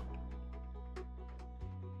vegetables.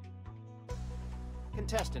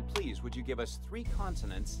 Contestant, please, would you give us 3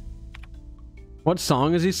 consonants? What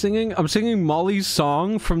song is he singing? I'm singing Molly's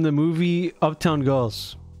song from the movie Uptown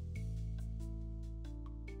Girls.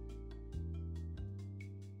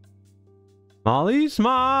 Molly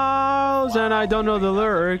smiles and I don't know the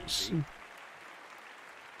lyrics.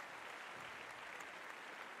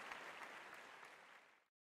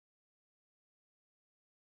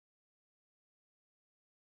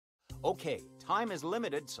 Okay, time is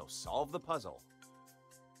limited, so solve the puzzle.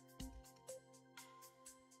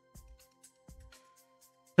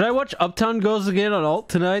 Should I watch Uptown Girls again on Alt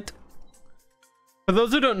tonight? For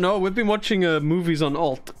those who don't know, we've been watching movies on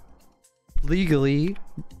Alt. Legally,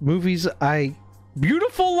 movies I...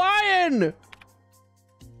 Beautiful Lion!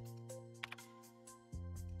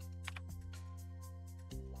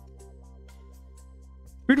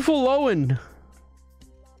 Beautiful Lowen!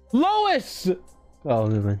 Lois! Oh,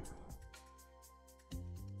 never mind.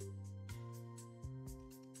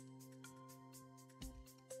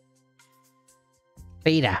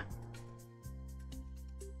 Beta.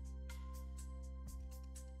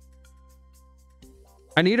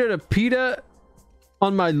 I needed a pita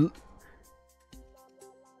on my...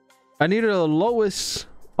 I needed a Lois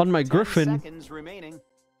on my 10 Griffin seconds remaining.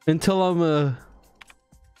 until I'm a...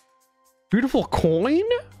 Beautiful coin?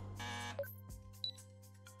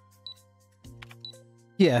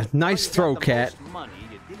 Yeah, nice throw, cat.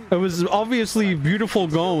 It was obviously beautiful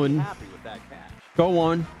going. Happy with that cash. Go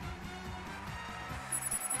on.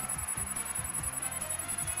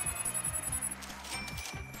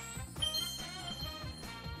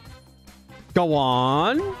 Go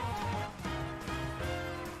on.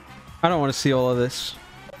 I don't want to see all of this.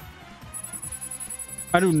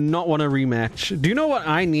 I do not want a rematch. Do you know what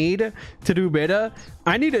I need to do better?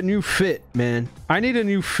 I need a new fit, man. I need a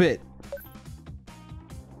new fit.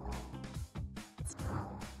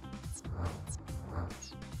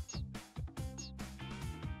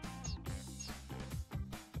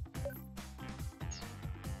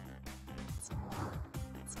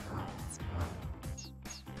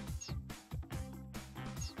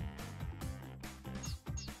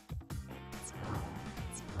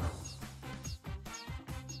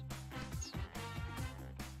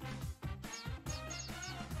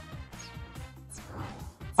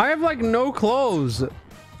 I have like no clothes.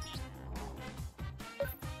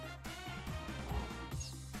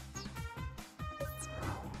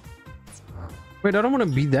 Wait, I don't want to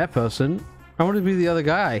be that person. I want to be the other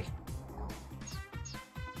guy.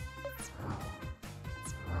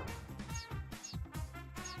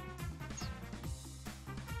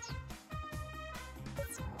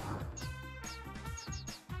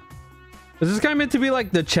 Is this guy meant to be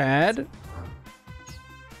like the Chad?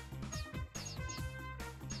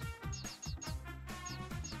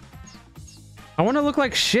 I want to look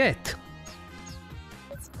like shit.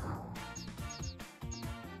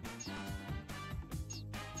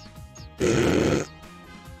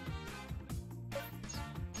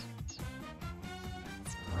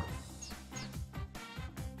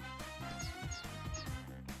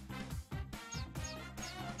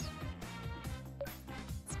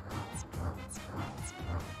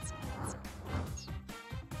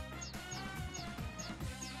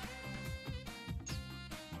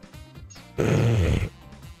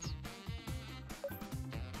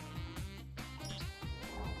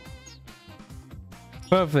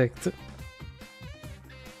 Perfect.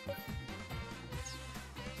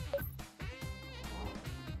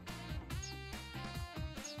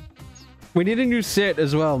 We need a new set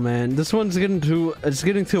as well, man. This one's getting too... It's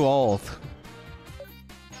getting too old.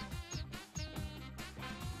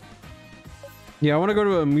 Yeah, I want to go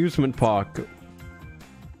to an amusement park.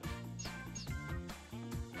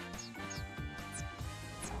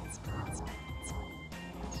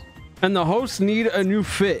 And the hosts need a new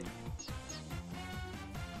fit.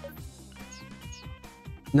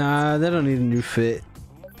 Nah, they don't need a new fit.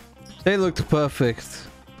 They looked perfect.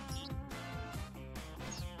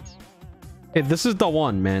 Okay, this is the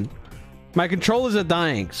one, man. My controllers are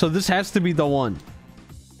dying, so this has to be the one.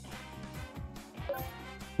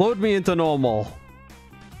 Load me into normal.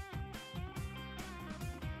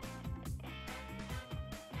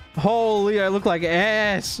 Holy, I look like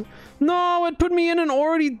ass. No, it put me in an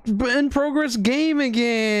already in progress game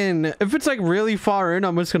again. If it's like really far in,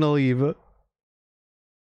 I'm just gonna leave.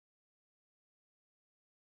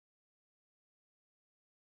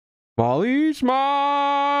 Molly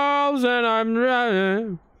smiles and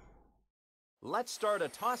I'm... Let's start a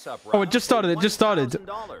toss-up round. Oh, it just started. It just started.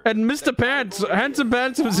 $1,000. And Mr. The Pants, category Handsome is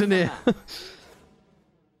Pants was in here.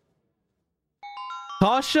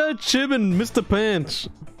 Tasha, Chib, and Mr. Pants.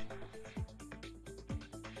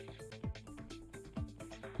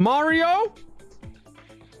 Mario?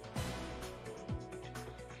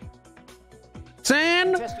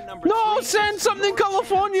 San? Contestant number No, 3 San is something your chance.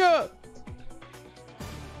 California.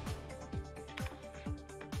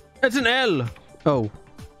 It's an L. Oh.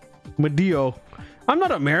 Medio. I'm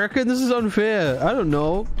not American. This is unfair. I don't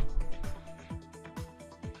know.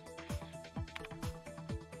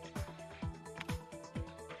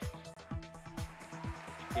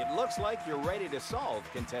 It looks like you're ready to solve,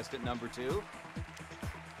 contestant number 2.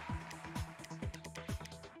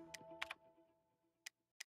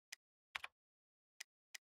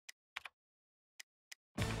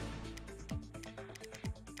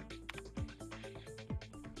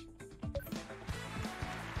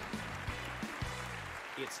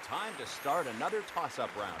 It's time to start another toss-up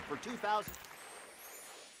round for 2,000.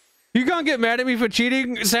 You can't get mad at me for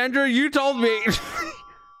cheating, Sandra. You told me.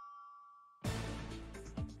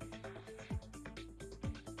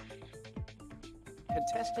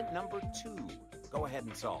 Contestant number 2, go ahead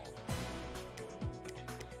and solve.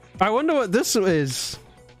 I wonder what this is.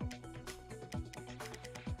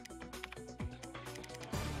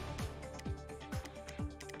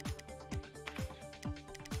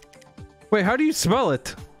 Wait, how do you spell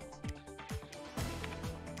it?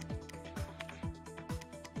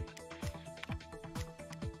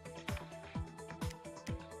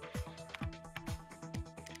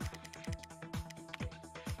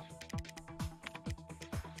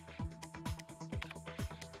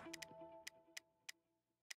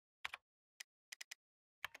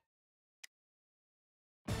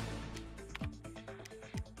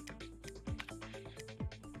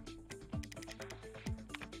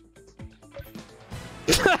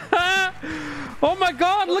 Oh my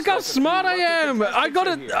god, look how smart I am! I got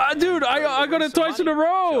it, dude, I got it twice in a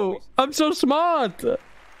row! I'm so smart!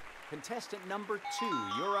 Contestant number 2,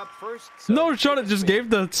 you're up first. So No shot, it just gave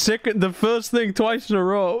the first thing twice in a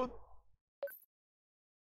row.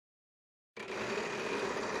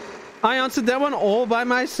 I answered that one all by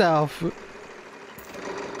myself.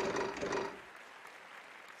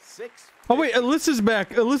 6. Oh wait, Alyssa's back,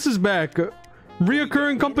 Alyssa's back.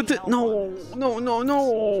 Reoccurring competition. No.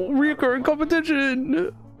 Reoccurring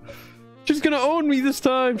competition. She's gonna own me this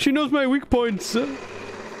time. She knows my weak points. You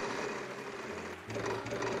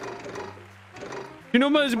know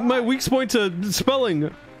my weak points are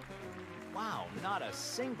spelling. Wow, not a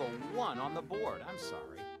single one on the board. I'm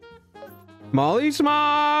sorry. Molly smiles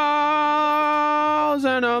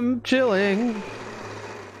and I'm chilling.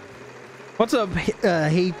 What's up?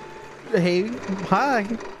 Hey, hi.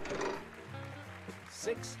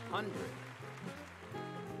 600.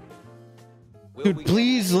 Dude,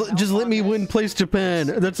 please just let me win Place Japan.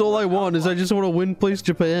 That's all I want, is I just want to win Place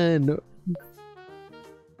Japan.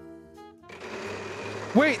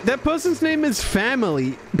 Wait, that person's name is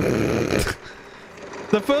Family.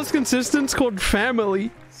 The first contestant's called Family.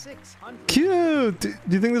 600. Cute. Do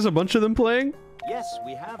you think there's a bunch of them playing? Yes,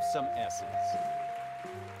 we have some S's.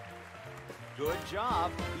 Good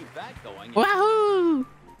job. Keep that going. Wahoo!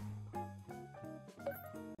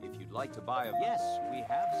 If you'd like to buy a... Yes, we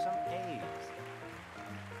have some A's.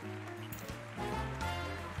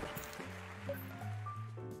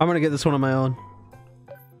 I'm gonna get this one on my own.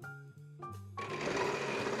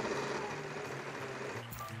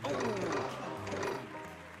 Oh.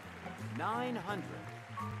 900.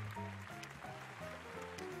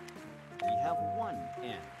 We have 1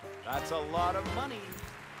 N. That's a lot of money.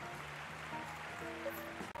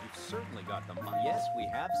 You've certainly got the money. Yes, we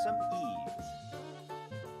have some E's.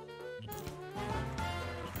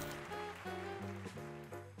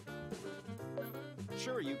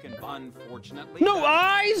 Sure, you can, unfortunately. No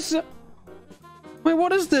eyes! Wait,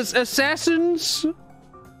 what is this? Assassins?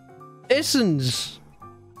 Essence.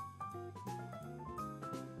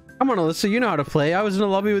 Come on, Alyssa, you know how to play. I was in a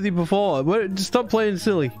lobby with you before. Just stop playing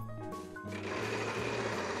silly.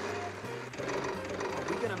 Are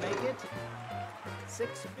we gonna make it?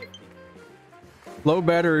 650. Low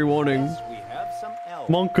battery warning. Yes, we have some L.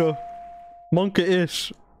 Monka.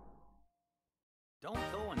 Monka-ish. Don't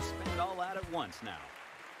go and spend all that at once now.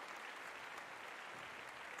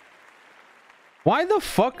 Why the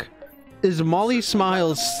fuck is Molly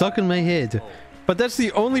Smiles stuck in my head. But that's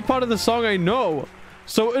the only part of the song I know.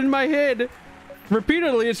 So in my head,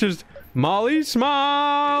 repeatedly, it's just Molly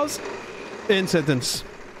Smiles in sentence.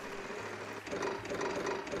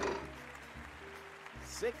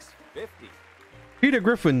 650. Peter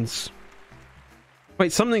Griffin's.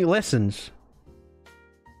 Wait, something lessons.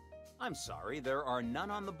 I'm sorry, there are none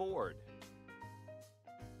on the board.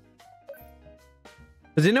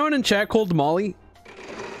 Is anyone in chat called Molly?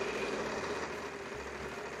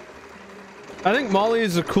 I think Molly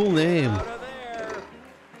is a cool name. Out of there.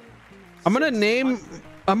 I'm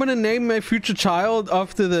gonna name my future child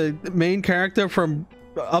after the main character from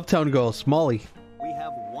Uptown Girls, Molly. We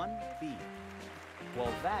have 1 B.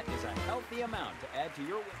 Well, that is a healthy amount to add to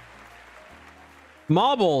your win.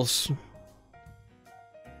 Marbles.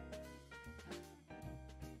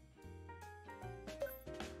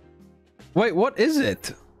 Wait, what is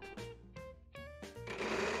it?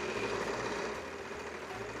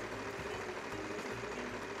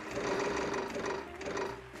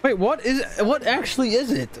 Wait, what actually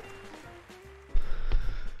is it?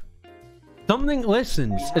 Something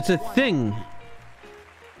listens. It's a thing.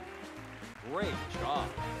 Great job.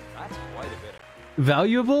 That's quite a bit.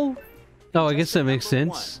 Valuable? Oh, I guess that makes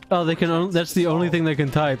sense. Oh, they can that's the only thing they can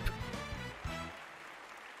type.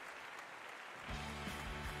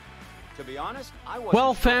 To be honest, I wasn't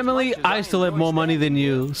Well, sure as family, much as I still have enjoy more money than standing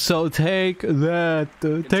you, here. so take that. Take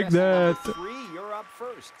Contestant number that. 3, you're up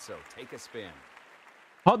first, so take a spin.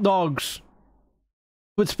 Hot dogs.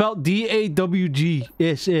 But spelled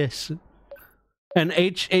D-A-W-G-S-S. And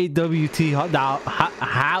H-A-W-T. Hot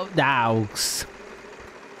dogs.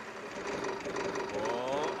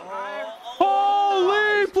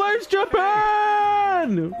 Holy place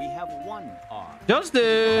Japan! We have 1 R.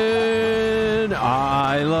 Justin,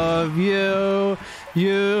 I love you.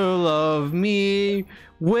 You love me.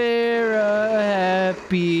 We're a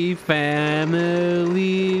happy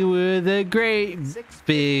family with a great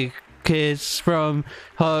big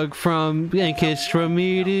hug and kiss from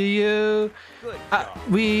me to you. Good job.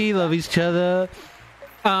 We love each other.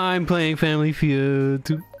 I'm playing Family Feud.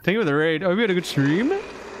 Thank you for the raid. I hope you had a good stream.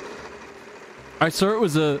 I saw it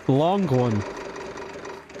was a long one.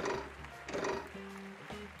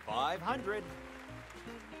 500.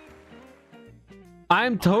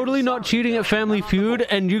 I'm totally not cheating at Family Feud,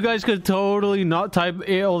 and you guys could totally not type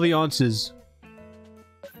all the answers.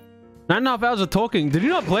 9.5 hours of talking. Did you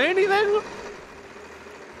not play anything?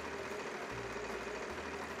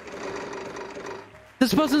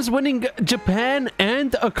 This person's winning Japan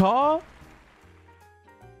and a car?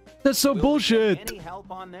 That's so Will we bullshit. get any help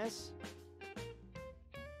on this?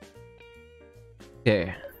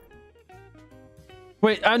 Yeah.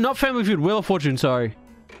 Wait, not Family Feud. Wheel of Fortune, sorry.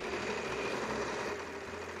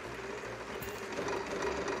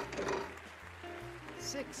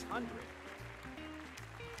 $600.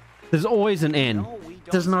 There's always an N. No, we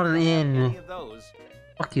don't There's not an seem to have N. any of those.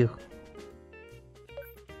 Fuck you.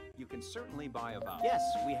 You can certainly buy a vowel. Yes,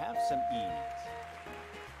 we have some E's.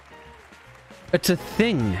 It's a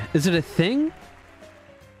thing. Is it a thing?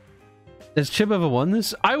 Has Chip ever won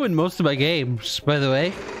this? I win most of my games, by the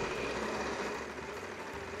way.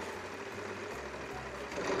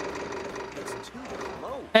 It's too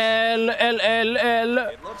close. L.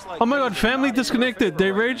 It looks like Oh my god, things are family not in your disconnected. favor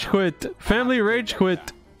They right rage now. quit. Family rage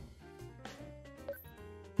quit.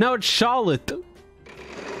 Now it's Charlotte.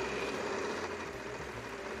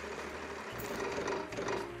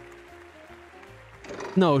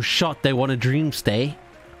 No shot, they want a dream stay.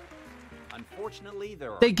 Unfortunately,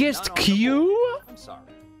 there are They guessed none on the Q? board. I'm sorry.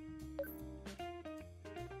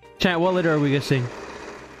 Chat, what letter are we guessing?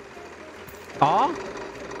 Ah?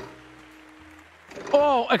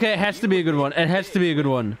 Oh, okay, it has to be a good one. It has to be a good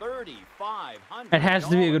one. $3,500. It has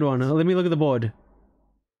to be a good one. Let me look at the board.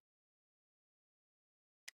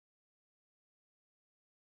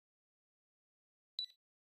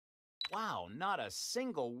 Wow, not a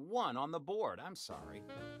single one on the board. I'm sorry.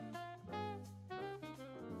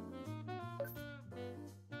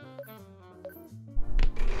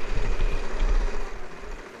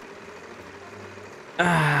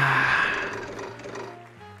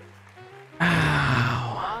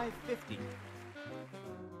 Ow. $550.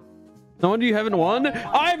 No wonder you haven't won.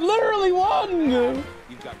 I've literally won!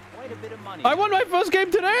 You've got quite a bit of money. I won my first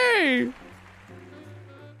game today!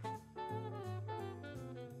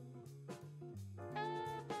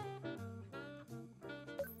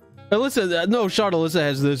 Alyssa, no, Shard, Alyssa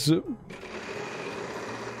has this.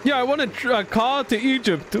 Yeah, I want a car to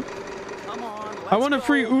Egypt. Come on, I want a let's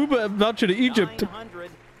free go. Uber voucher to Egypt.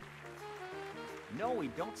 900. No, we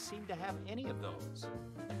don't seem to have any of those.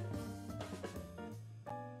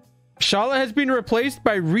 Charlotte has been replaced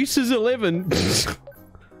by Reese's 11.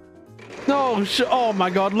 No, oh my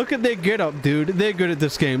god, look at their getup, dude. They're good at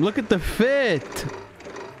this game. Look at the fit.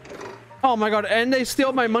 Oh my god, and they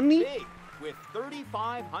steal my money? Big with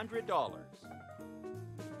 $3,500.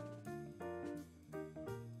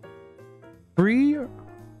 Free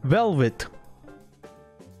velvet.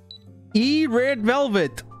 Red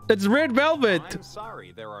velvet. It's red velvet. I'm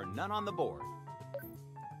sorry, there are none on the board.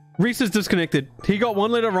 Reese is disconnected. He got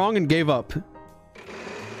one letter wrong and gave up.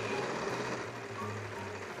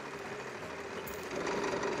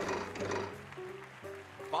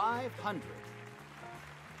 $500.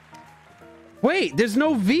 Wait, there's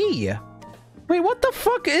no V. Wait, what the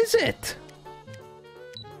fuck is it?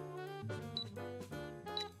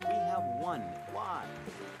 We have one fly.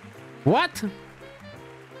 What?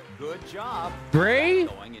 Good job. Gray?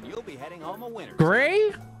 Going, and you'll be heading home a winner.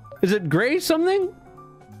 Gray? Is it gray something?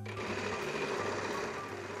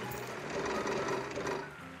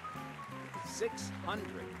 $600.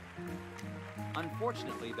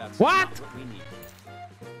 Unfortunately, that's What? not what we need.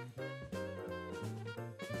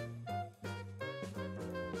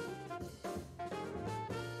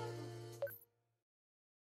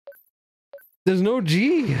 There's no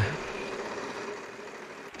G.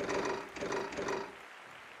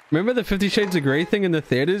 Remember the 50 Shades of Grey thing in the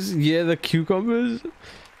theaters? Yeah, the cucumbers.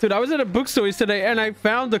 Dude, I was at a bookstore yesterday and I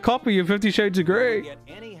found a copy of 50 Shades of Did Grey. you get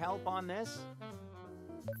any help on this?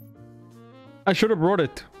 I should have brought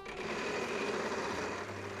it.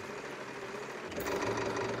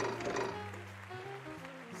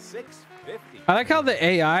 $650. I like how the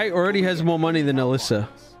AI already has more money than Alyssa.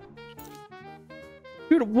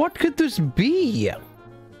 Dude, what could this be?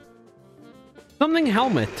 Something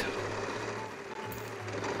helmet.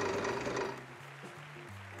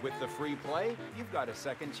 With the free play, you've got a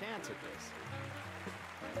second chance at this.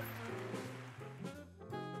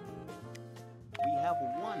 We have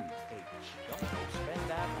one H. Don't go spend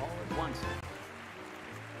that all at once.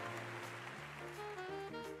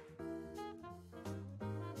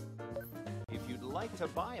 If you'd like to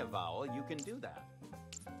buy a vowel, you can do that.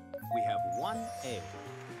 We have one A.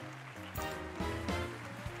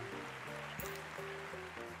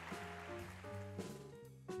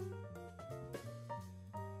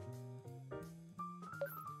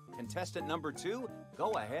 Contestant number 2,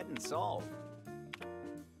 go ahead and solve.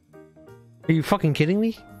 Are you fucking kidding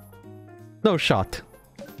me? No shot.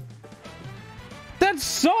 That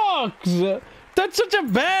sucks! That's such a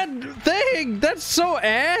bad thing! That's so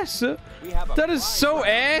ass! We have a That is prize so round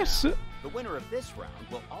ass! now. The winner of this round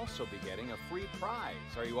will also be getting a free prize.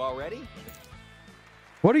 Are you all ready?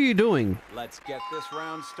 What are you doing? Let's get this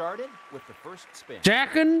round started with the first spin.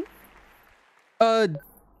 Jacking?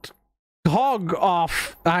 Hog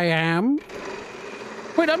off, I am.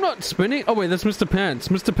 Wait, I'm not spinning. Oh, wait, that's Mr. Pants.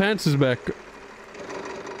 Mr. Pants is back.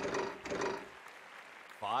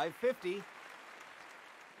 $550.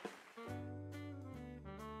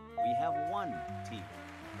 We have one T.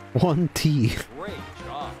 1 T. Great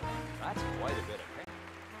job. That's quite a bit of pay.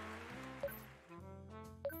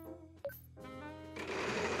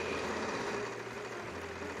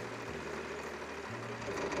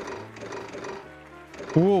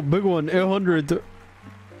 Whoa, big one. 800.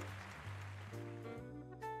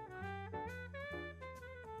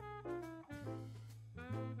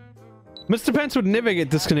 Mr. Pants would never get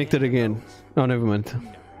disconnected again. Oh, never mind.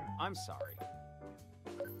 I'm sorry.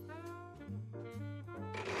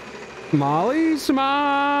 Molly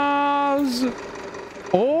Smiles.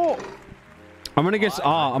 Oh, I'm gonna guess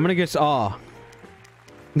ah. I'm gonna guess ah.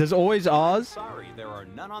 There's always ahs. Sorry, there are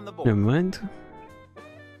none on the Never board. mind.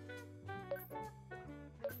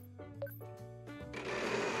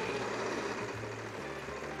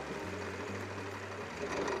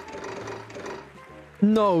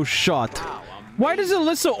 No shot. Wow, Why does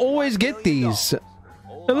Alyssa always get these?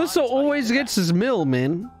 Hold on Alyssa tight always to gets that. his mill,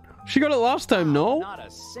 man. She got it last time, no? Not a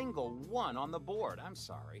single one on the board. I'm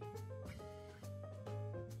sorry.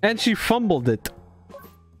 And she fumbled it.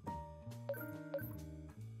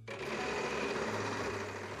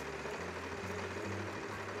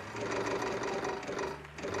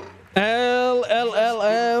 L L L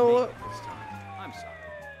L. This time. I'm sorry.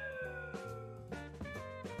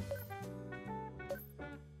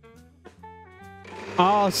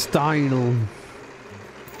 Ah, style.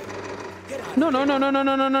 No, no, no, no, no,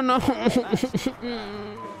 no, no, no, no.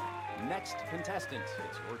 Next contestant,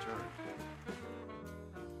 it's your turn.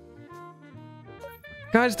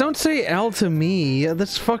 Guys, don't say L to me.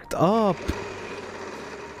 That's fucked up.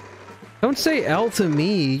 Don't say L to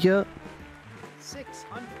me. 600.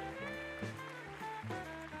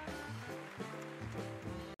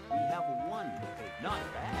 We have one. Not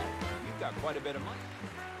bad. quite a bit of money.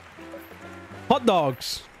 Hot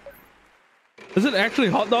dogs. Is it actually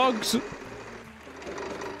hot dogs?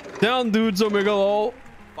 Down, dudes, Omega lol.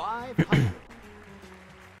 500.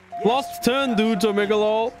 Lost 10, dudes, Omega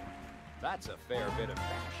lol. That's a fair bit of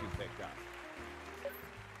cash you picked up.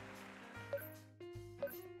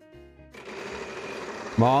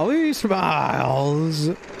 Molly smiles.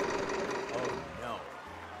 Oh no.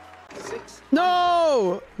 600.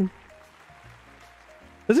 No!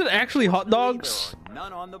 Is it actually hot dogs? There are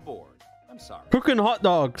none on the board. I'm sorry. Cooking hot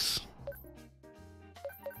dogs.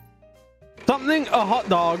 Something a hot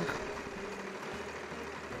dog.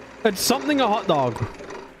 It's something a hot dog.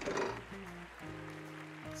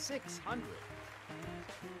 600.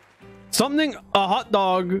 Something a hot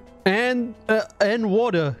dog and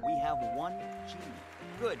water. We have 1 G.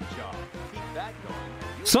 Good job. Keep that going.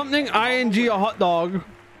 You Something ing a hot dog.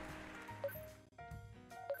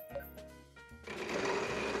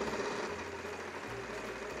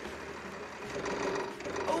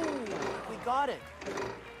 Oh, we got it.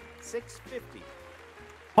 650.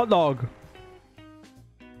 Hot dog.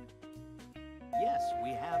 Yes, we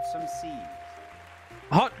have some C's.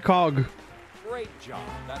 Hot cog. Great job.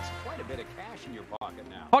 That's quite a bit of cash in your pocket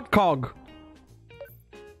now. Hot cog.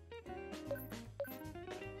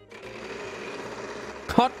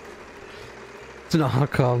 Hot. It's not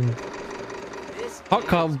hot cog. This Hot is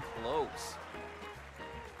cob. close.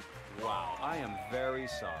 Wow, I am very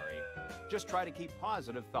sorry. Just try to keep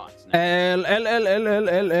positive thoughts now.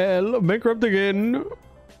 L. Bankrupt again.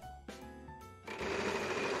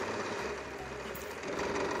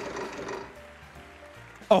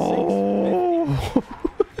 Oh.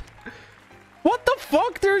 What the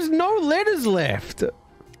fuck? There's no letters left.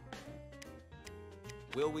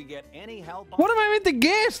 Will we get any help on What am I meant to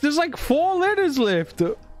guess? There's like 4 letters left.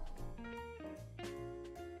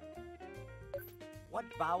 What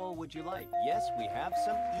vowel would you like? Yes, we have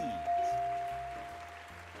some E's.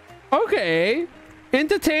 Okay.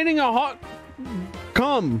 Entertaining a hot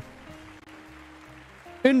cum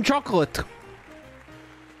in chocolate.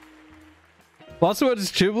 Last word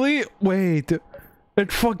is Chibli? Wait.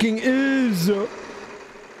 It fucking is.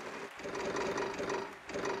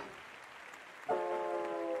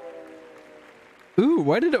 Ooh,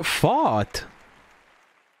 why did it fart?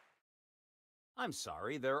 I'm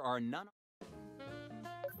sorry, there are none.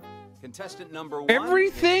 Contestant number 1.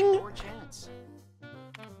 Everything? Your chance.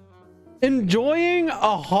 Enjoying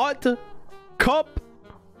a hot cup.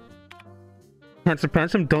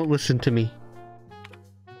 Handsome, don't listen to me.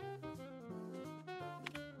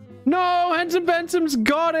 No, Handsome Benson's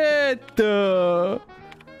got it.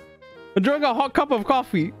 Enjoying a hot cup of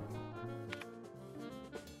coffee.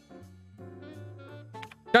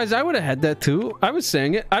 Guys, I would have had that too. I was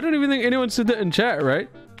saying it. I don't even think anyone said that in chat, right?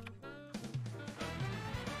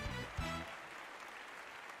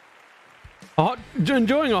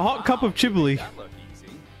 Enjoying a hot cup of Chibli. That looked easy.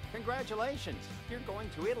 Congratulations, you're going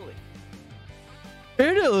to Italy.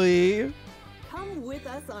 Italy? Come with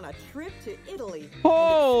us on a trip to Italy.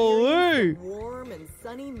 Holy! The warm and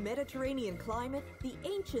sunny Mediterranean climate, the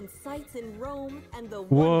ancient sights in Rome, and the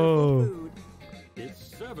Whoa. wonderful food.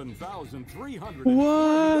 It's $7,300.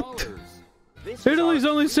 What? This is Italy's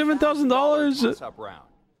our only $7,000. toss-up round.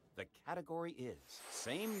 The category is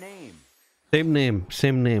same name. Same name,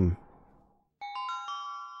 same name.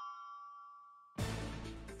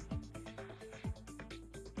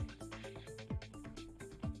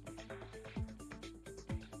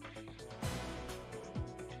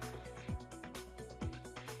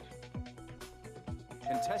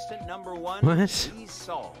 Contestant number 1, What? please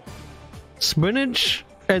solve. Spinach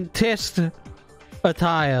and test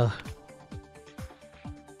attire.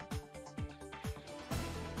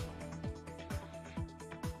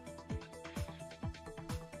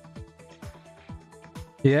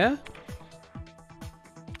 Yeah?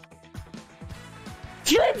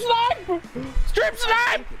 Strip snipe! Strip I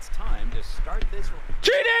snipe! think it's time to start this.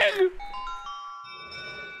 Cheating!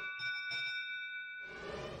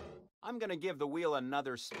 I'm gonna give the wheel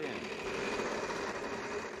another spin.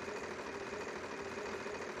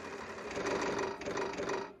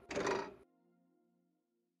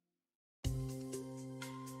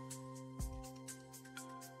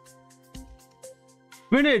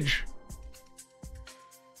 Spinach!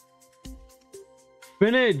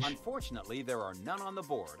 Spinach! Unfortunately, there are none on the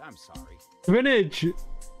board. I'm sorry. Spinach!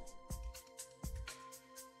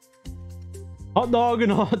 Hot dog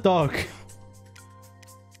and hot dog.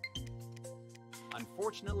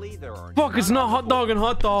 Unfortunately, there are Fuck, it's none not on hot the dog board. and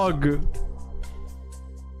hot dog.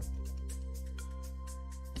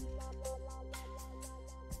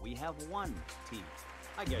 We have 1 T.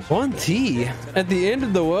 I guess One T at the end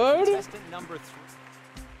of the word. Contestant number 3.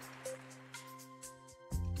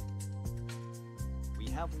 We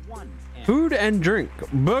have 1 and Food and drink,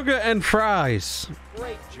 burger and fries.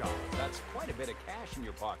 great job. That's quite a bit of cash in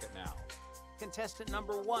your pocket now. Contestant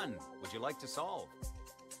number 1, would you like to solve?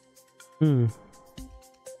 In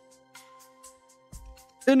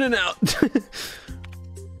and out.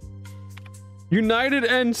 United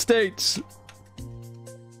End States.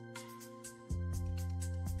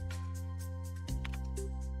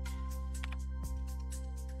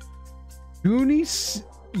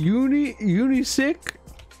 Unisick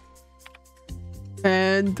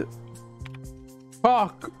and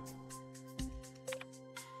Hawked.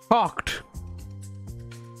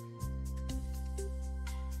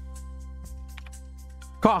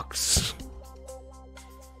 Cox.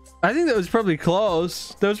 I think that was probably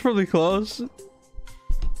close.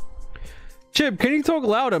 Chip, can you talk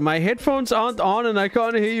louder? My headphones aren't on and I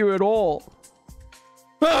can't hear you at all.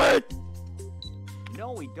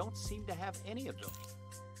 No, we don't seem to have any of them.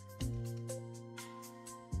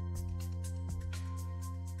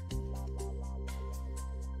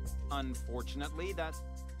 Unfortunately, that's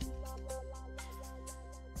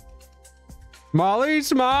Molly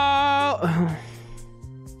Smile.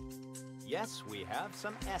 yes, we have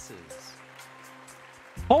some S's.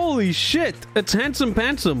 Holy shit, it's Handsome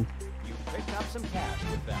Pantsome. You picked up some cash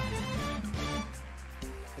with that.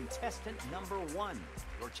 Contestant number 1,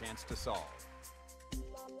 your chance to solve.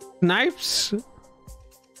 Knives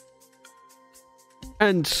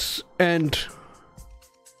and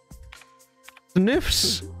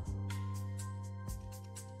sniffs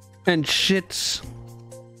and shits.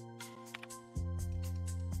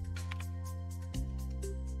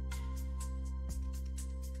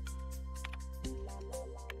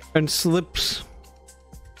 And slips.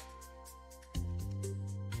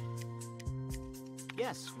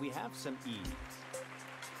 Yes, we have some E's.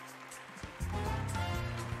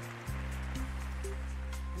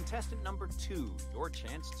 Contestant number 2, your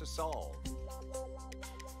chance to solve.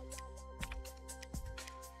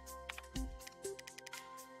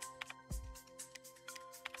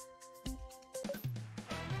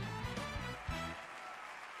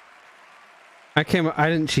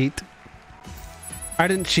 I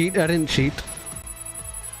didn't cheat. I didn't cheat.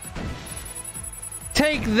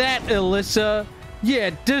 Take that, Alyssa. Yeah, I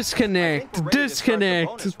think disconnect. we're ready to start the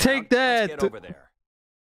bonus Disconnect. Take round. Let's get that. over there.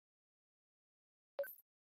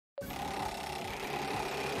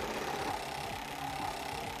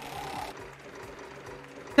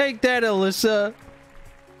 Take that, Alyssa.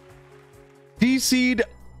 DC'd.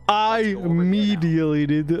 I go over here now. immediately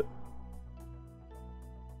did.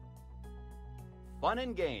 Fun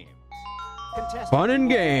and games. Contestant Fun and one,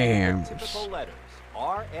 games. Typical letters.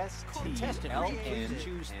 R, S, T, L, N,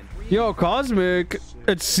 choose and Yo, Cosmic,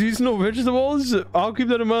 it's seasonal vegetables. I'll keep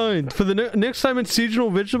that in mind. For the next time it's seasonal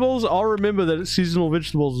vegetables, I'll remember that it's seasonal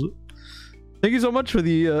vegetables. Thank you so much for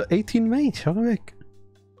the 18 May, Cosmic.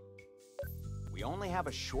 We only have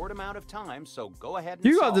a short amount of time, so go ahead and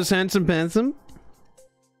You got solve. this, Handsome Pantsome.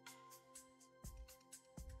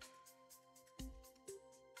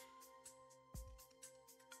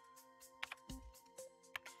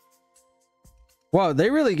 Wow, they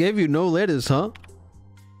really gave you no letters, huh?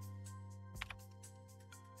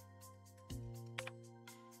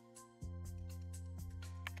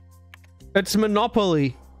 It's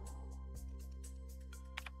Monopoly.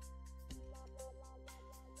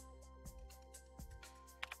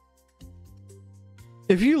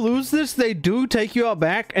 If you lose this, they do take you out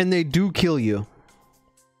back and they do kill you.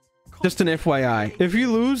 Just an FYI. If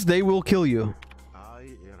you lose, they will kill you.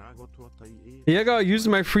 Yeah, I gotta use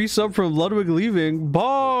my free sub from Ludwig Leaving.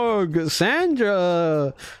 Bog!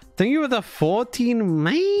 Sandra! Thank you for the 14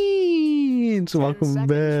 mains! Welcome seconds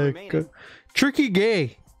back. remaining. Tricky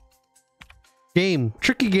gay. Game.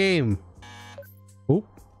 Tricky game. Oop.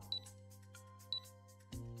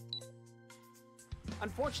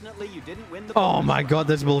 Unfortunately, you didn't win the Oh bonus my round. god,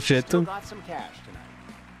 that's bullshit. Still got some cash tonight.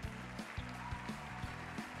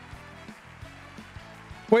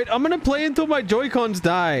 Wait, I'm gonna play until my Joy-Cons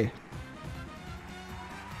die.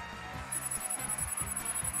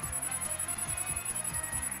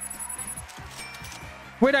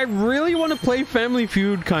 Wait, I really want to play Family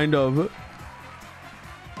Feud, kind of.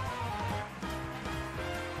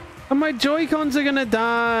 And my Joy-Cons are gonna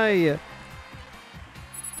die.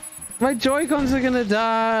 My Joy-Cons are gonna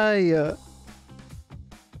die.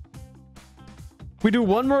 We do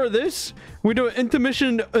one more of this. We do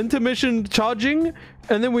intermission charging,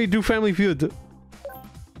 and then we do Family Feud.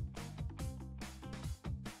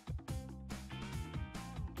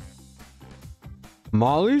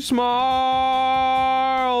 Molly smiles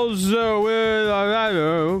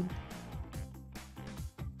with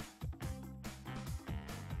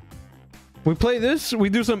we play this, we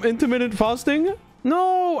do some intermittent fasting.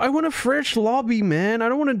 No, I want a fresh lobby, man. I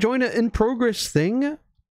don't want to join an in progress thing.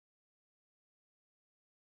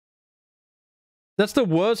 That's the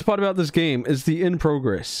worst part about this game, is the in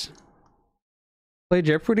progress. Play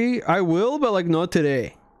Jeopardy? I will, but like not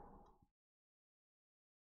today.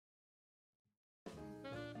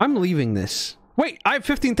 I'm leaving this. Wait, I have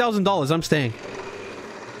 $15,000. I'm staying.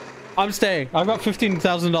 I'm staying. I've got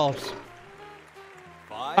 $15,000.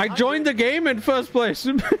 I joined the game in first place.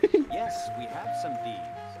 Yes, we have some D's.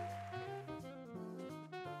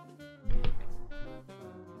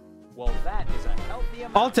 Well, that is a healthy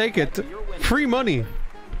amount. I'll take it. Free money.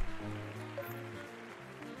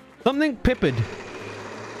 Something Pippin.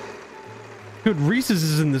 Dude, Reese's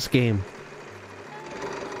is in this game.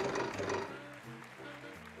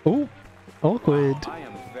 Oh, awkward. I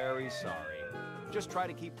am very sorry. Just try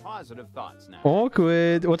to keep positive thoughts now.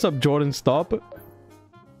 Awkward. What's up, Jordan? Stop.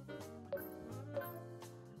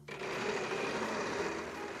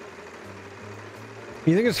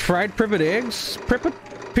 You think it's fried privet eggs?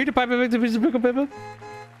 Peter Piper picked a piece of pickled pepper?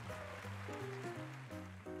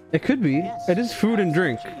 It could be. Yes, it is food and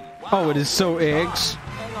drink. wow. Oh, it is so eggs.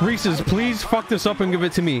 Reese's, please fuck this up and give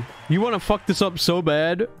it to me. You want to fuck this up so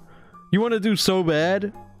bad? You want to do so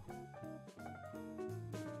bad?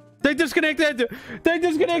 They disconnected! They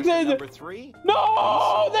disconnected! Number 3?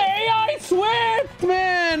 No! The AI swept,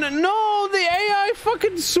 man! No! The AI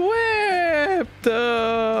fucking swept!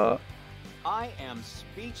 I am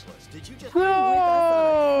speechless. Did you just...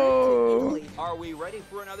 No! Are we ready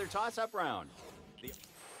for another toss-up round?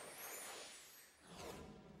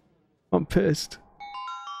 I'm pissed.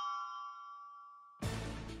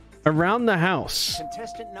 Around the house.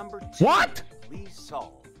 Contestant number 2. What? Please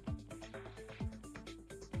solve.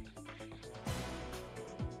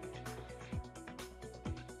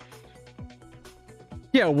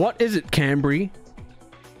 Yeah, what is it, Cambry?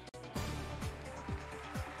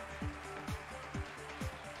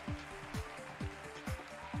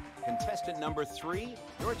 Contestant number 3,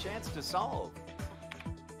 your chance to solve.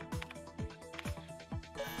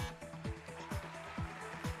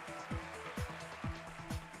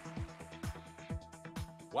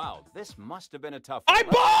 Wow, this must have been a tough one. I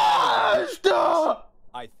buzzed!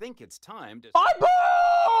 I think it's time to... I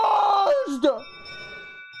buzzed!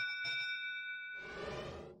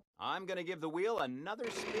 I'm gonna give the wheel another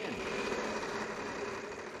spin.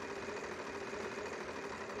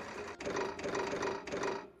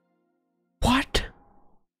 What?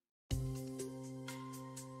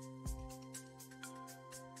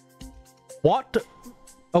 What?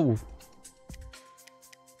 Oh.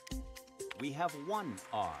 We have 1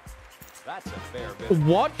 R. That's a fair bit.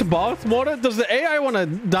 What? Bath water? Does the AI want to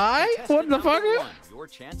die? What the fuck? Number 1, your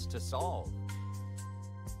chance to solve.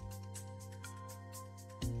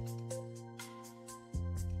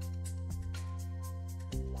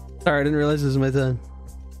 Sorry, I didn't realize this was my turn.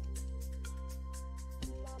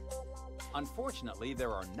 Unfortunately,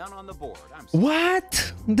 there are none on the board. I'm sorry.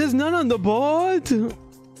 What? There's none on the board?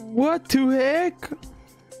 What the heck?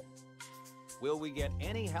 Will we get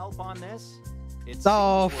any help on this? It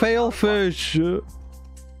Oh, seems we're fail out of luck. fish.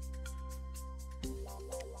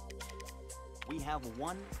 We have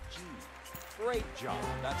 1 G. Great job.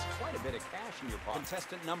 That's quite a bit of cash in your pocket.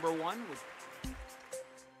 Contestant number 1 was...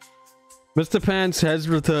 Mr. Pants has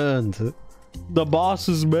returned. The boss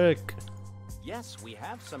is back. Yes, we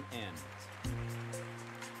have some N's.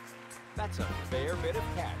 That's a fair bit of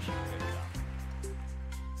cash you picked up.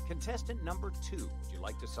 Contestant number 2, would you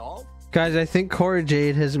like to solve? Guys, I think Cora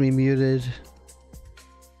Jade has me muted.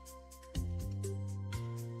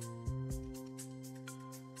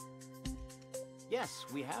 Yes,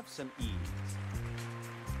 we have some E's.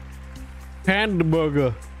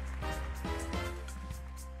 Hamburger.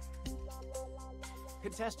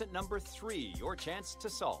 Contestant number 3, your chance to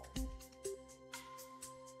solve.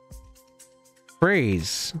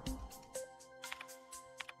 Phrase.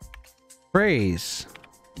 Phrase.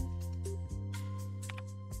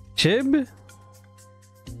 Chib?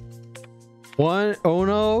 One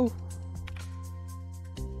Ono?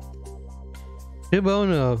 Chib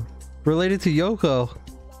Ono. Related to Yoko.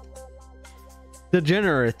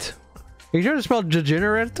 Degenerate. Are you trying to spell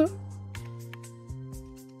degenerate?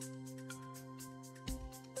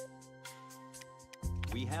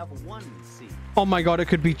 We have 1 C. Oh my god, it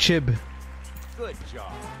could be Chib. Good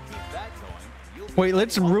job. Keep that going. You'll be Wait,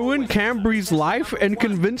 let's heading all the ruin way to Cambry's contestant life number and 1.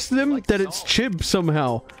 convince Would you them like to that it's solve? Chib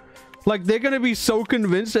somehow. Like, they're gonna be so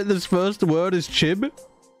convinced that this first word is Chib.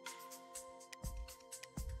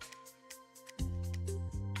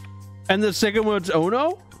 And the second one's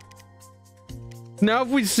Ono. Now if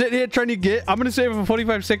we sit here trying to get, I'm gonna say for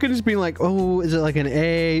 45 seconds being like, oh, is it like an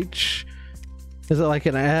H? Is it like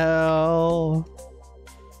an L?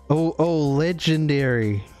 Oh,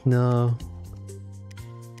 legendary. No.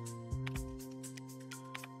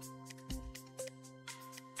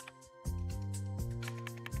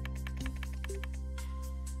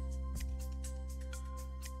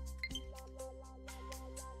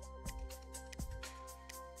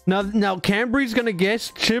 Now Cambry's gonna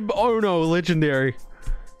guess Chib Ono legendary.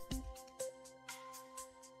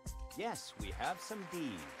 Yes, we have some D's.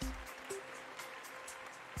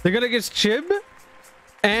 They're gonna guess Chib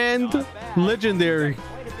and Not bad. legendary. You've got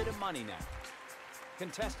quite a bit of money now.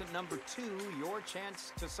 Contestant number 2, your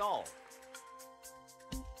chance to solve.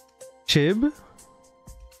 Chib.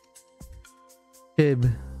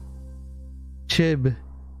 Chib. Chib.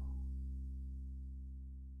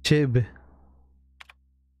 Chib.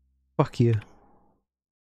 Fuck you.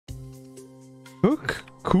 Hook?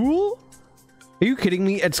 Cool? Are you kidding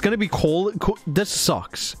me? It's gonna be cool. This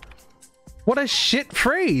sucks. What a shit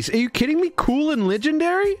phrase. Are you kidding me? Cool and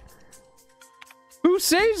legendary? Who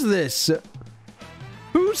says this?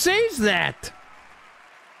 Who says that?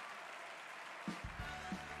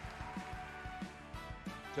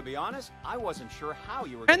 To be honest, I wasn't sure how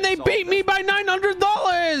you were And gonna they solve beat me this. by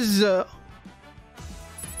 $900!